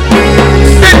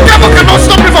 The devil cannot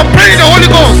stop me from praying in the Holy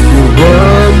Ghost.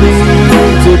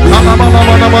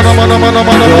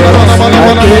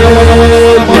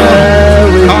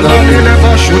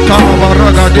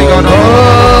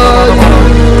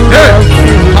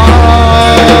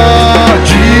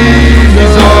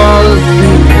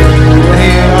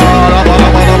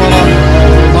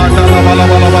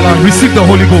 Receive the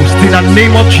Holy Ghost in the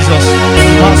name of Jesus.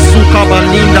 Masuka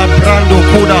Balinda Brando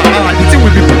Koda. The thing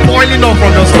will be boiling up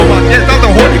from the stomach. Yes, that's the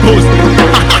Holy Ghost.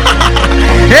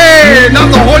 Hey,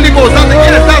 that's the Holy Ghost. That's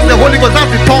the Holy Ghost.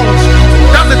 That's the tongues.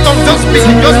 That's the tongue. Just speak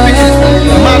it.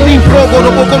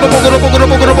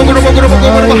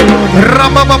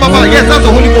 Yes, that's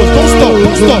the Holy Ghost. Don't stop.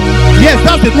 Yes,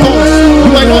 that's the tongues.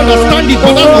 You might not understand it,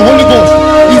 but that's the Holy Ghost.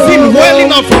 Is it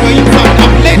welling out from your inside?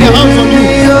 I've laid the hands on you.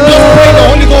 Just pray in the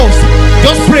Holy Ghost.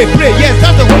 Just pray. Yes,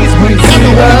 that's the Holy Spirit. That's the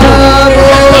Holy Ghost.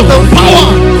 That's the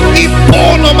power.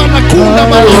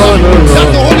 That's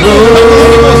the Holy Ghost.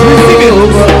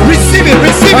 Receive it.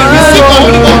 Receive the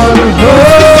Holy Ghost.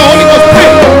 Receive the Holy Ghost. Pray.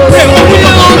 Open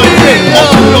your mouth and pray.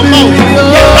 Open your mouth.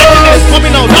 Yes, that is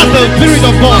coming out. That's the Spirit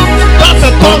of God. That's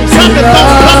the tongue. Some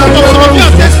of you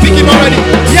are speaking already.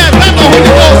 Yes, that's the Holy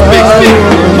Ghost. Speak.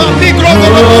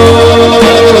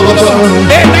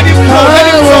 Hey, let it flow.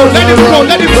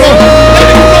 Let it flow.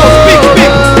 Speak.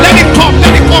 Let it come.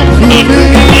 That's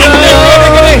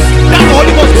the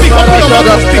Holy Ghost. Speak. Open your mouth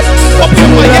and speak.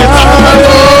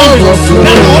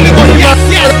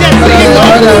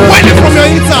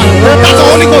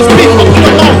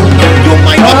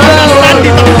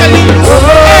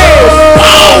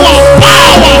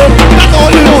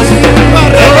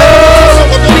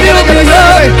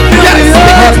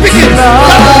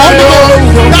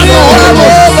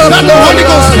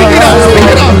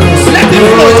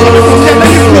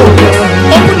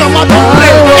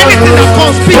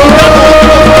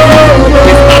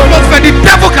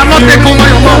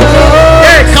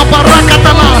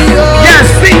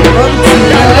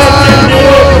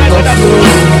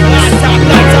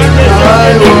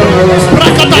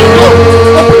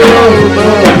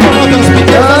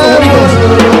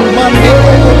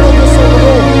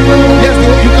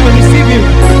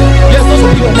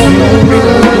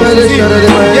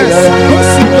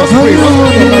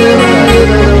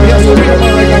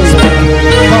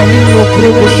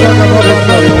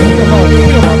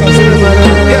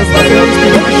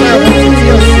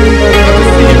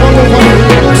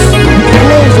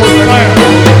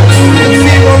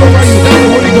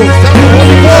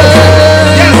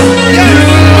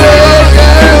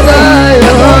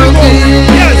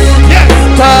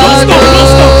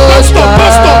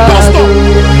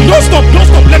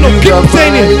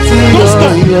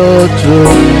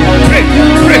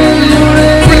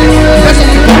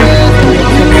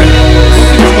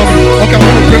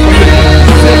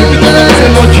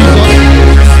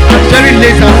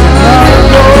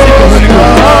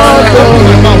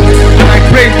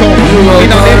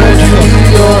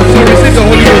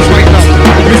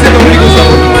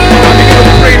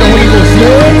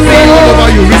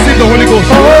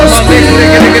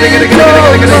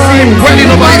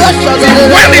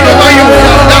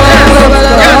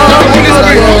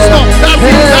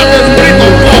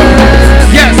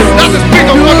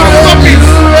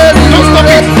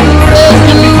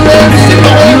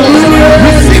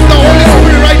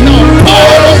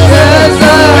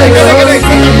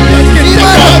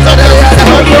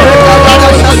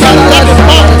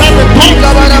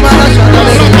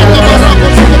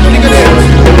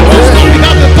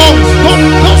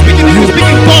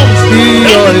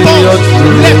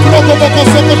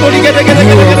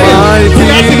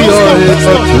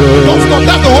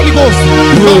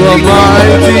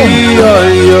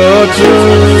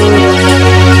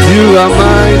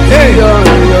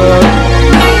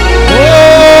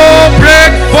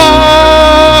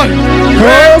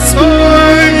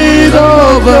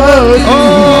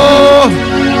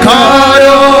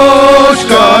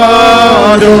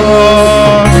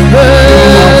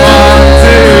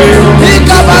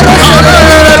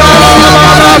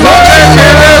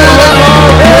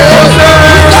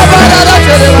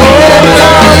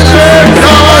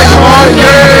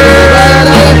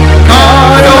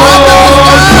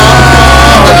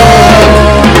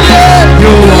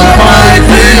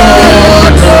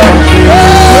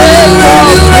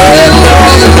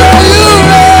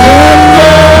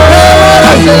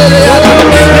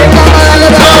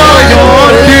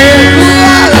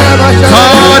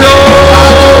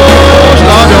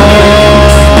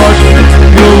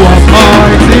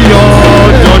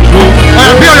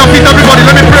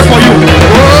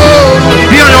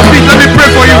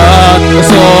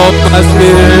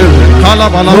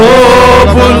 Open up.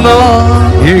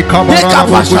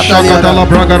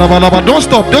 Don't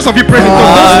stop. Those of you praying,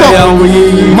 don't stop.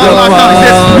 Malaka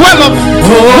says, well up,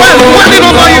 welling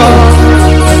over you.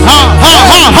 Ha ha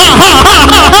ha ha ha ha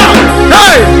ha.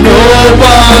 Hey!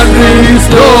 Nobody's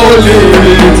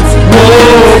limit.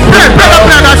 Hey,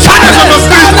 brother, channels of the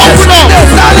spirit, open up.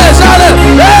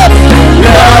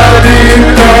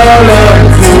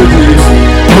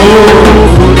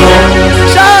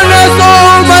 Channels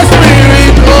of my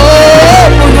spirit,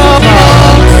 open up.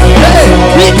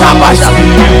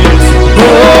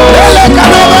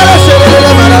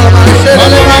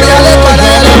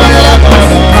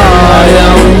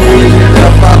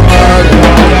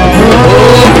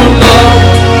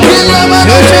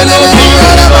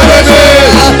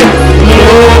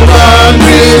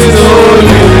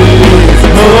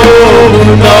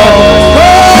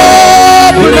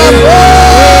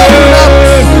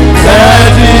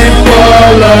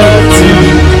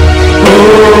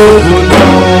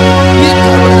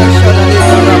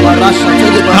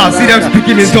 See them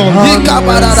speaking in tongues.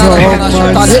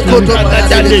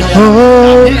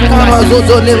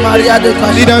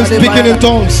 See them speaking in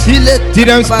tongues. See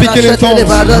them speaking in tongues.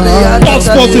 Pause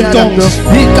forth in tongues.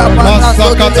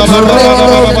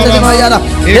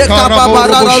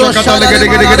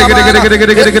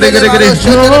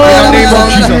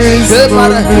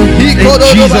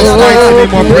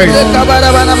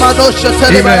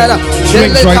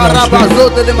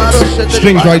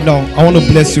 Strings right now. I want to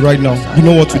bless you right now. You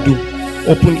know what to do.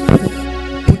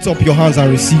 Put up your hands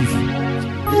and receive.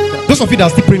 Those of you that are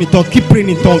still praying in tongues, keep praying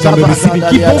in tongues and be receiving.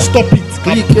 Don't stop it.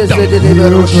 Hey,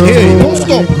 don't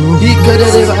stop.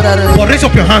 But raise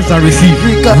up your hands and receive.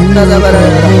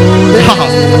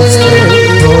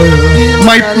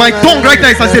 My tongue right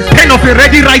now is as a pen of a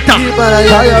ready writer. I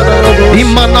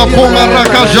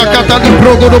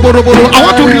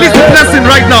want to release the blessing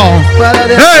right now.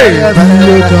 Hey!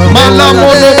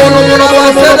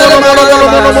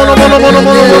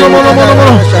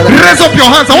 Raise up your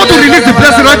hands. I want to release the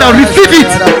blessing right now. Receive it.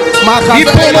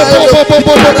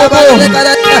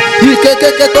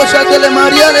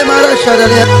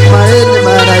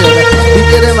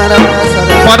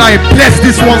 Father, I bless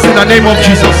these ones in the name of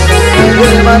Jesus.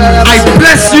 I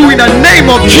bless you in the name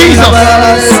of Jesus.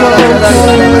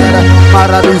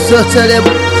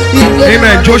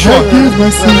 Amen. Joshua.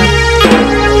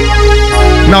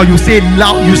 Now you say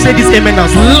loud. You say this amen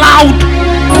as loud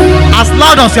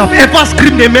as you have ever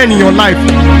screamed amen in your life.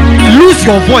 Lose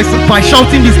your voice by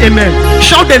shouting this amen.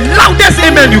 Shout the loudest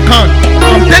amen you can.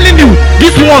 I'm telling you,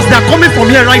 these words, they are coming from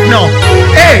here right now.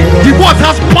 Hey, the word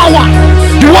has power.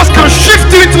 The words can shift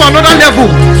you into another level.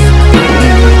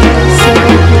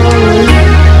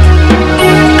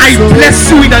 I bless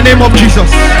you in the name of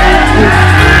Jesus.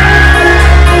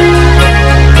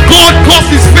 God cause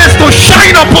his face to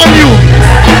shine upon you.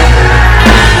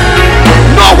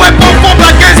 No weapon formed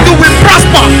against you will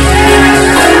prosper.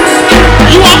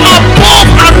 You are above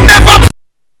and never.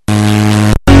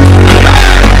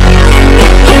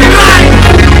 You will rise.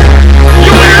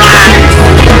 You will rise.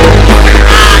 You will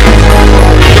rise.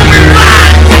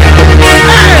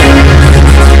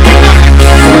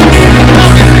 Now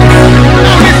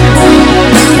listen.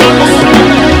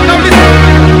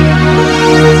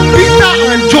 Peter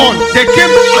and John, they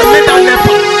came and met a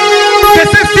leper. They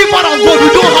said, silver and gold we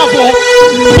don't have all,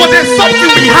 but there's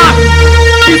something we have.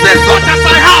 He says, such as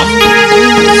I have.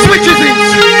 Switches it.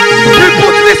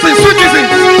 Listen, switches it.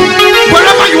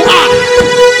 Wherever you are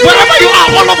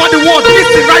all over the world,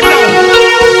 listen right now.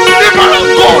 Silver and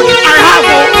gold I have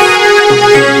all.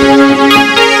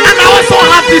 And I also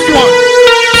have this one.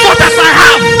 Such as I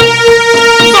have.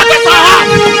 Such as I have.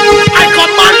 I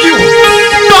command you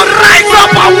to rise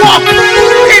up and walk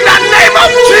in the name of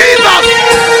Jesus.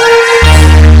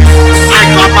 I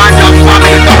command your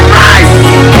family to rise.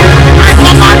 I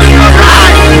command you to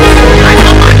rise. I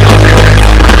command your business to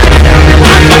rise. I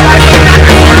command your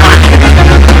market to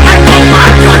rise. I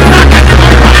command your market to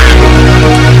rise.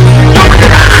 You will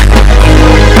rise.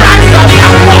 Rise up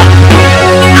and walk.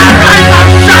 Arise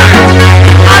and shine.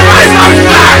 Arise and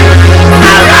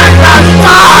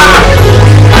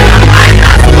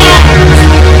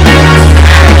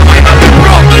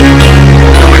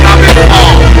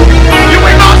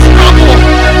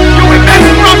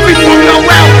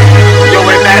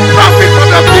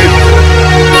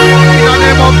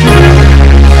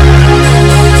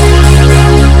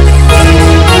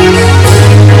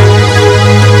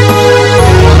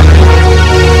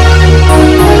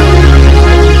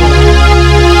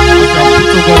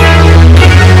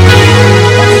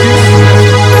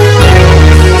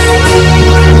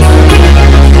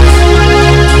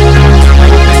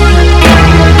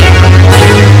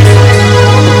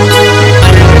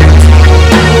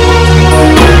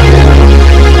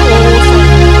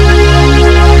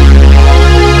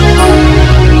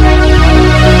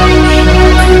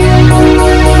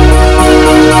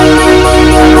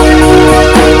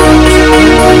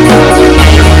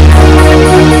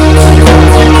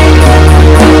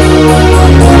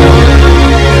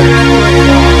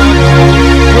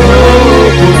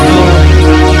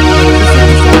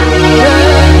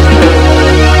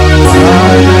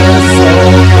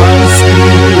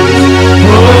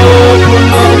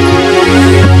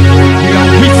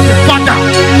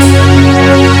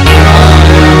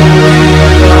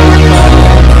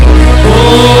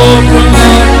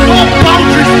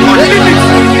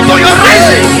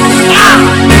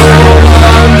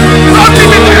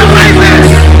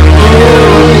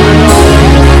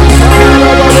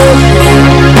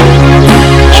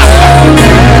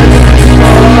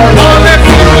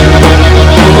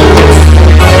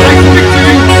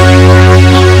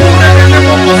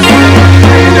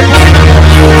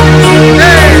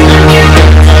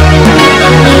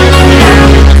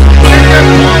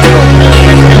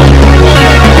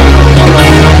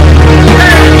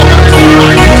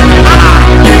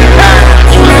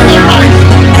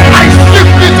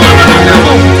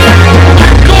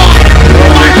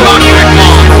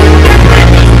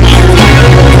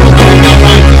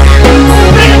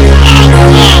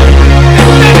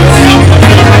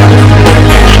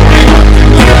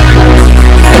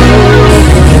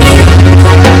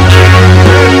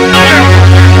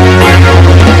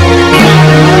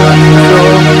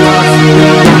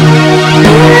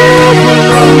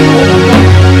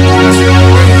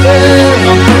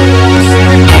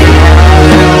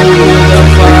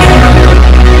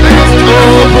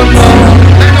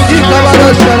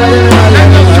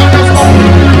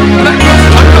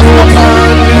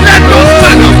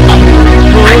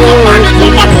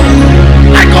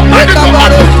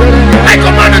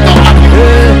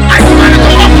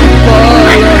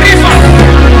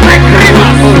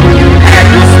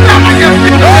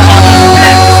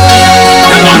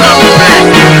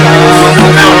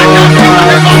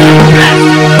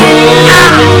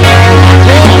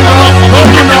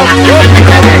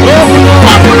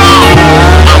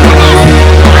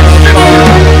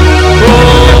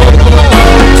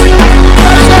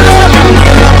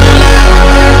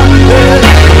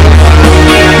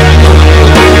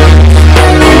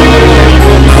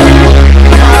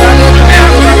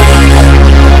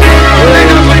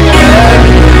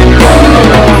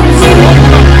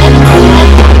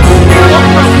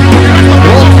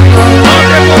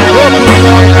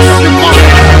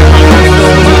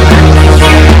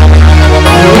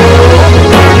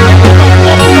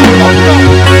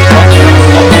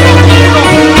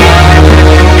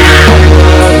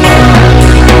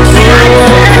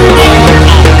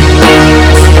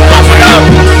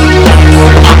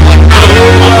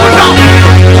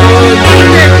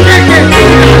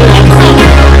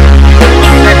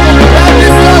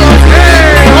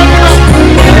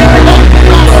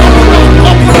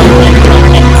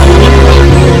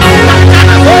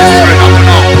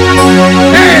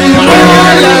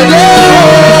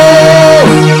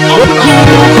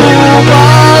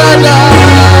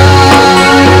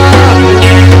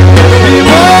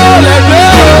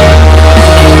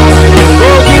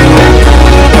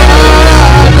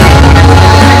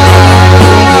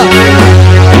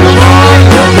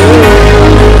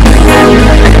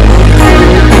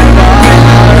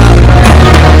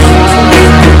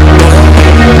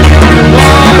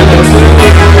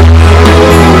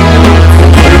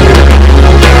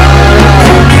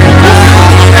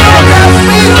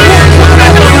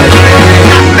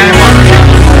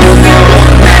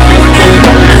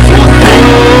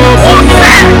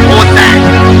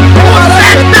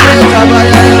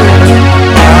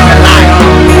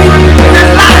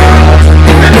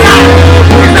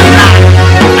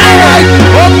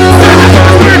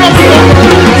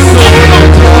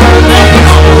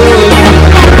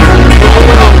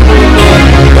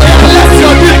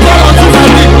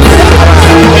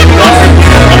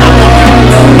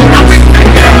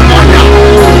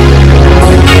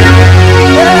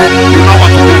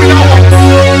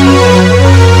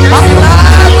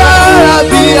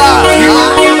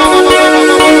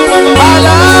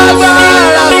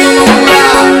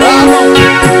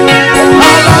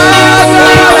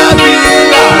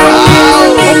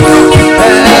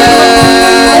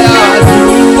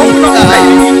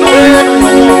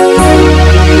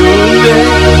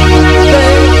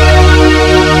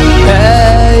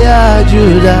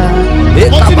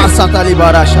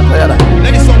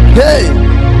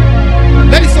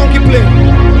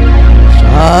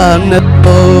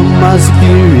of my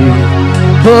spirit,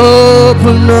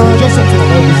 open up. Just something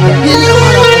about this guy.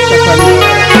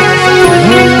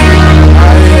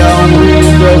 I am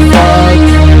with the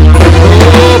Father,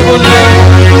 open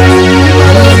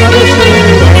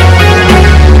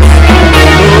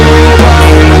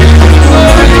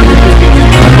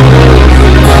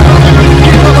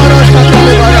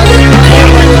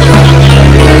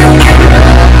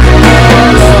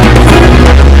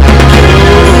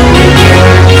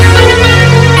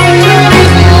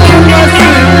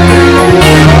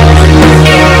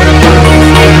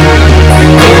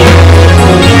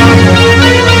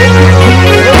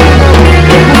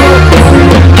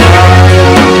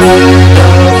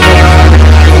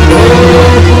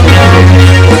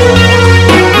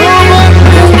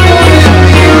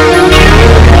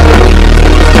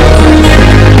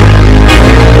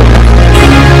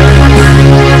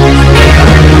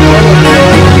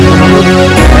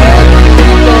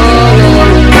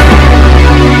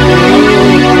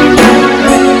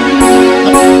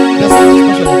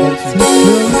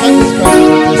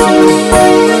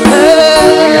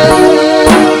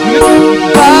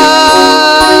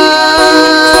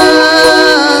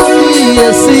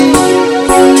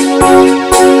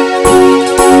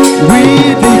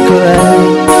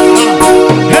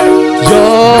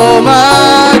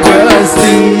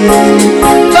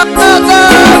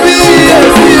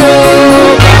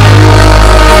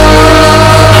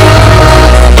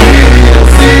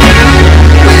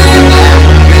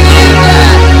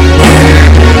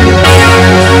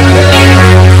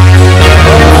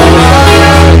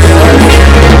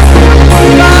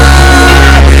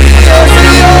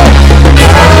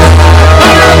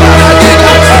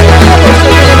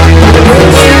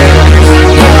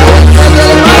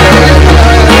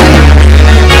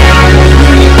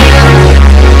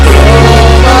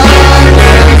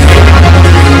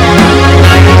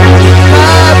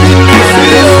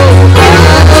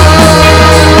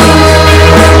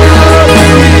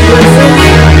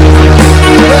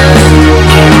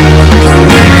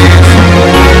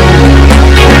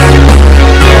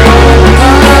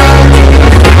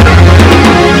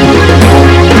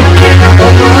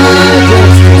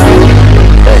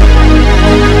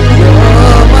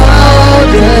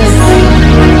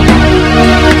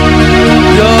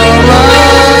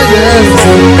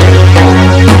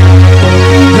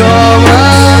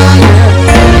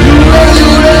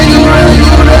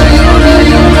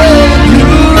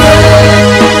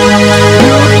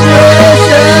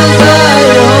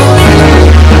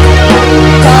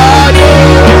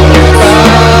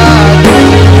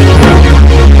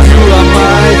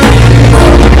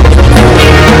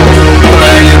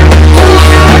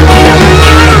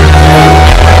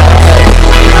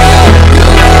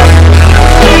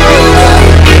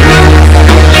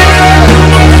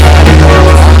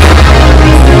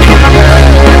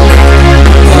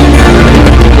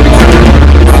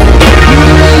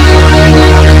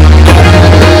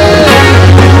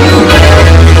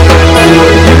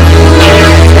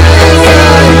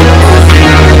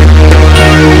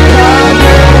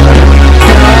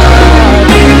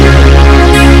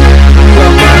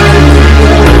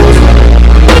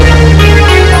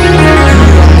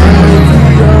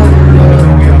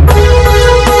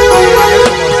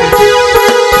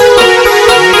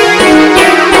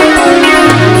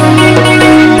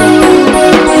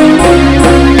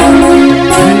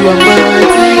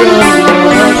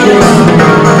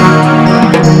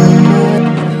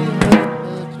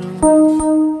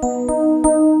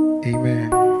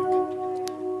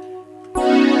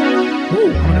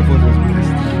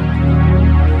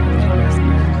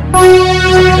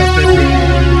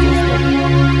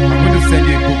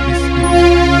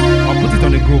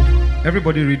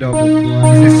Everybody read that book.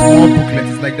 It's a small booklet.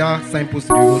 It's like that signpost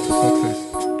to the road to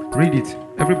success. Read it.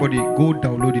 Everybody go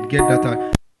download it. Get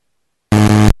data.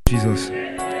 Jesus.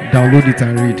 Download it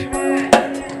and read.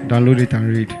 Download it and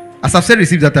read. As I've said,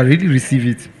 receive data. Really receive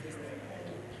it.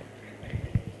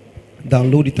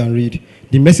 Download it and read.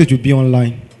 The message will be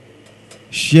online.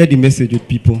 Share the message with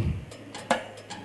people.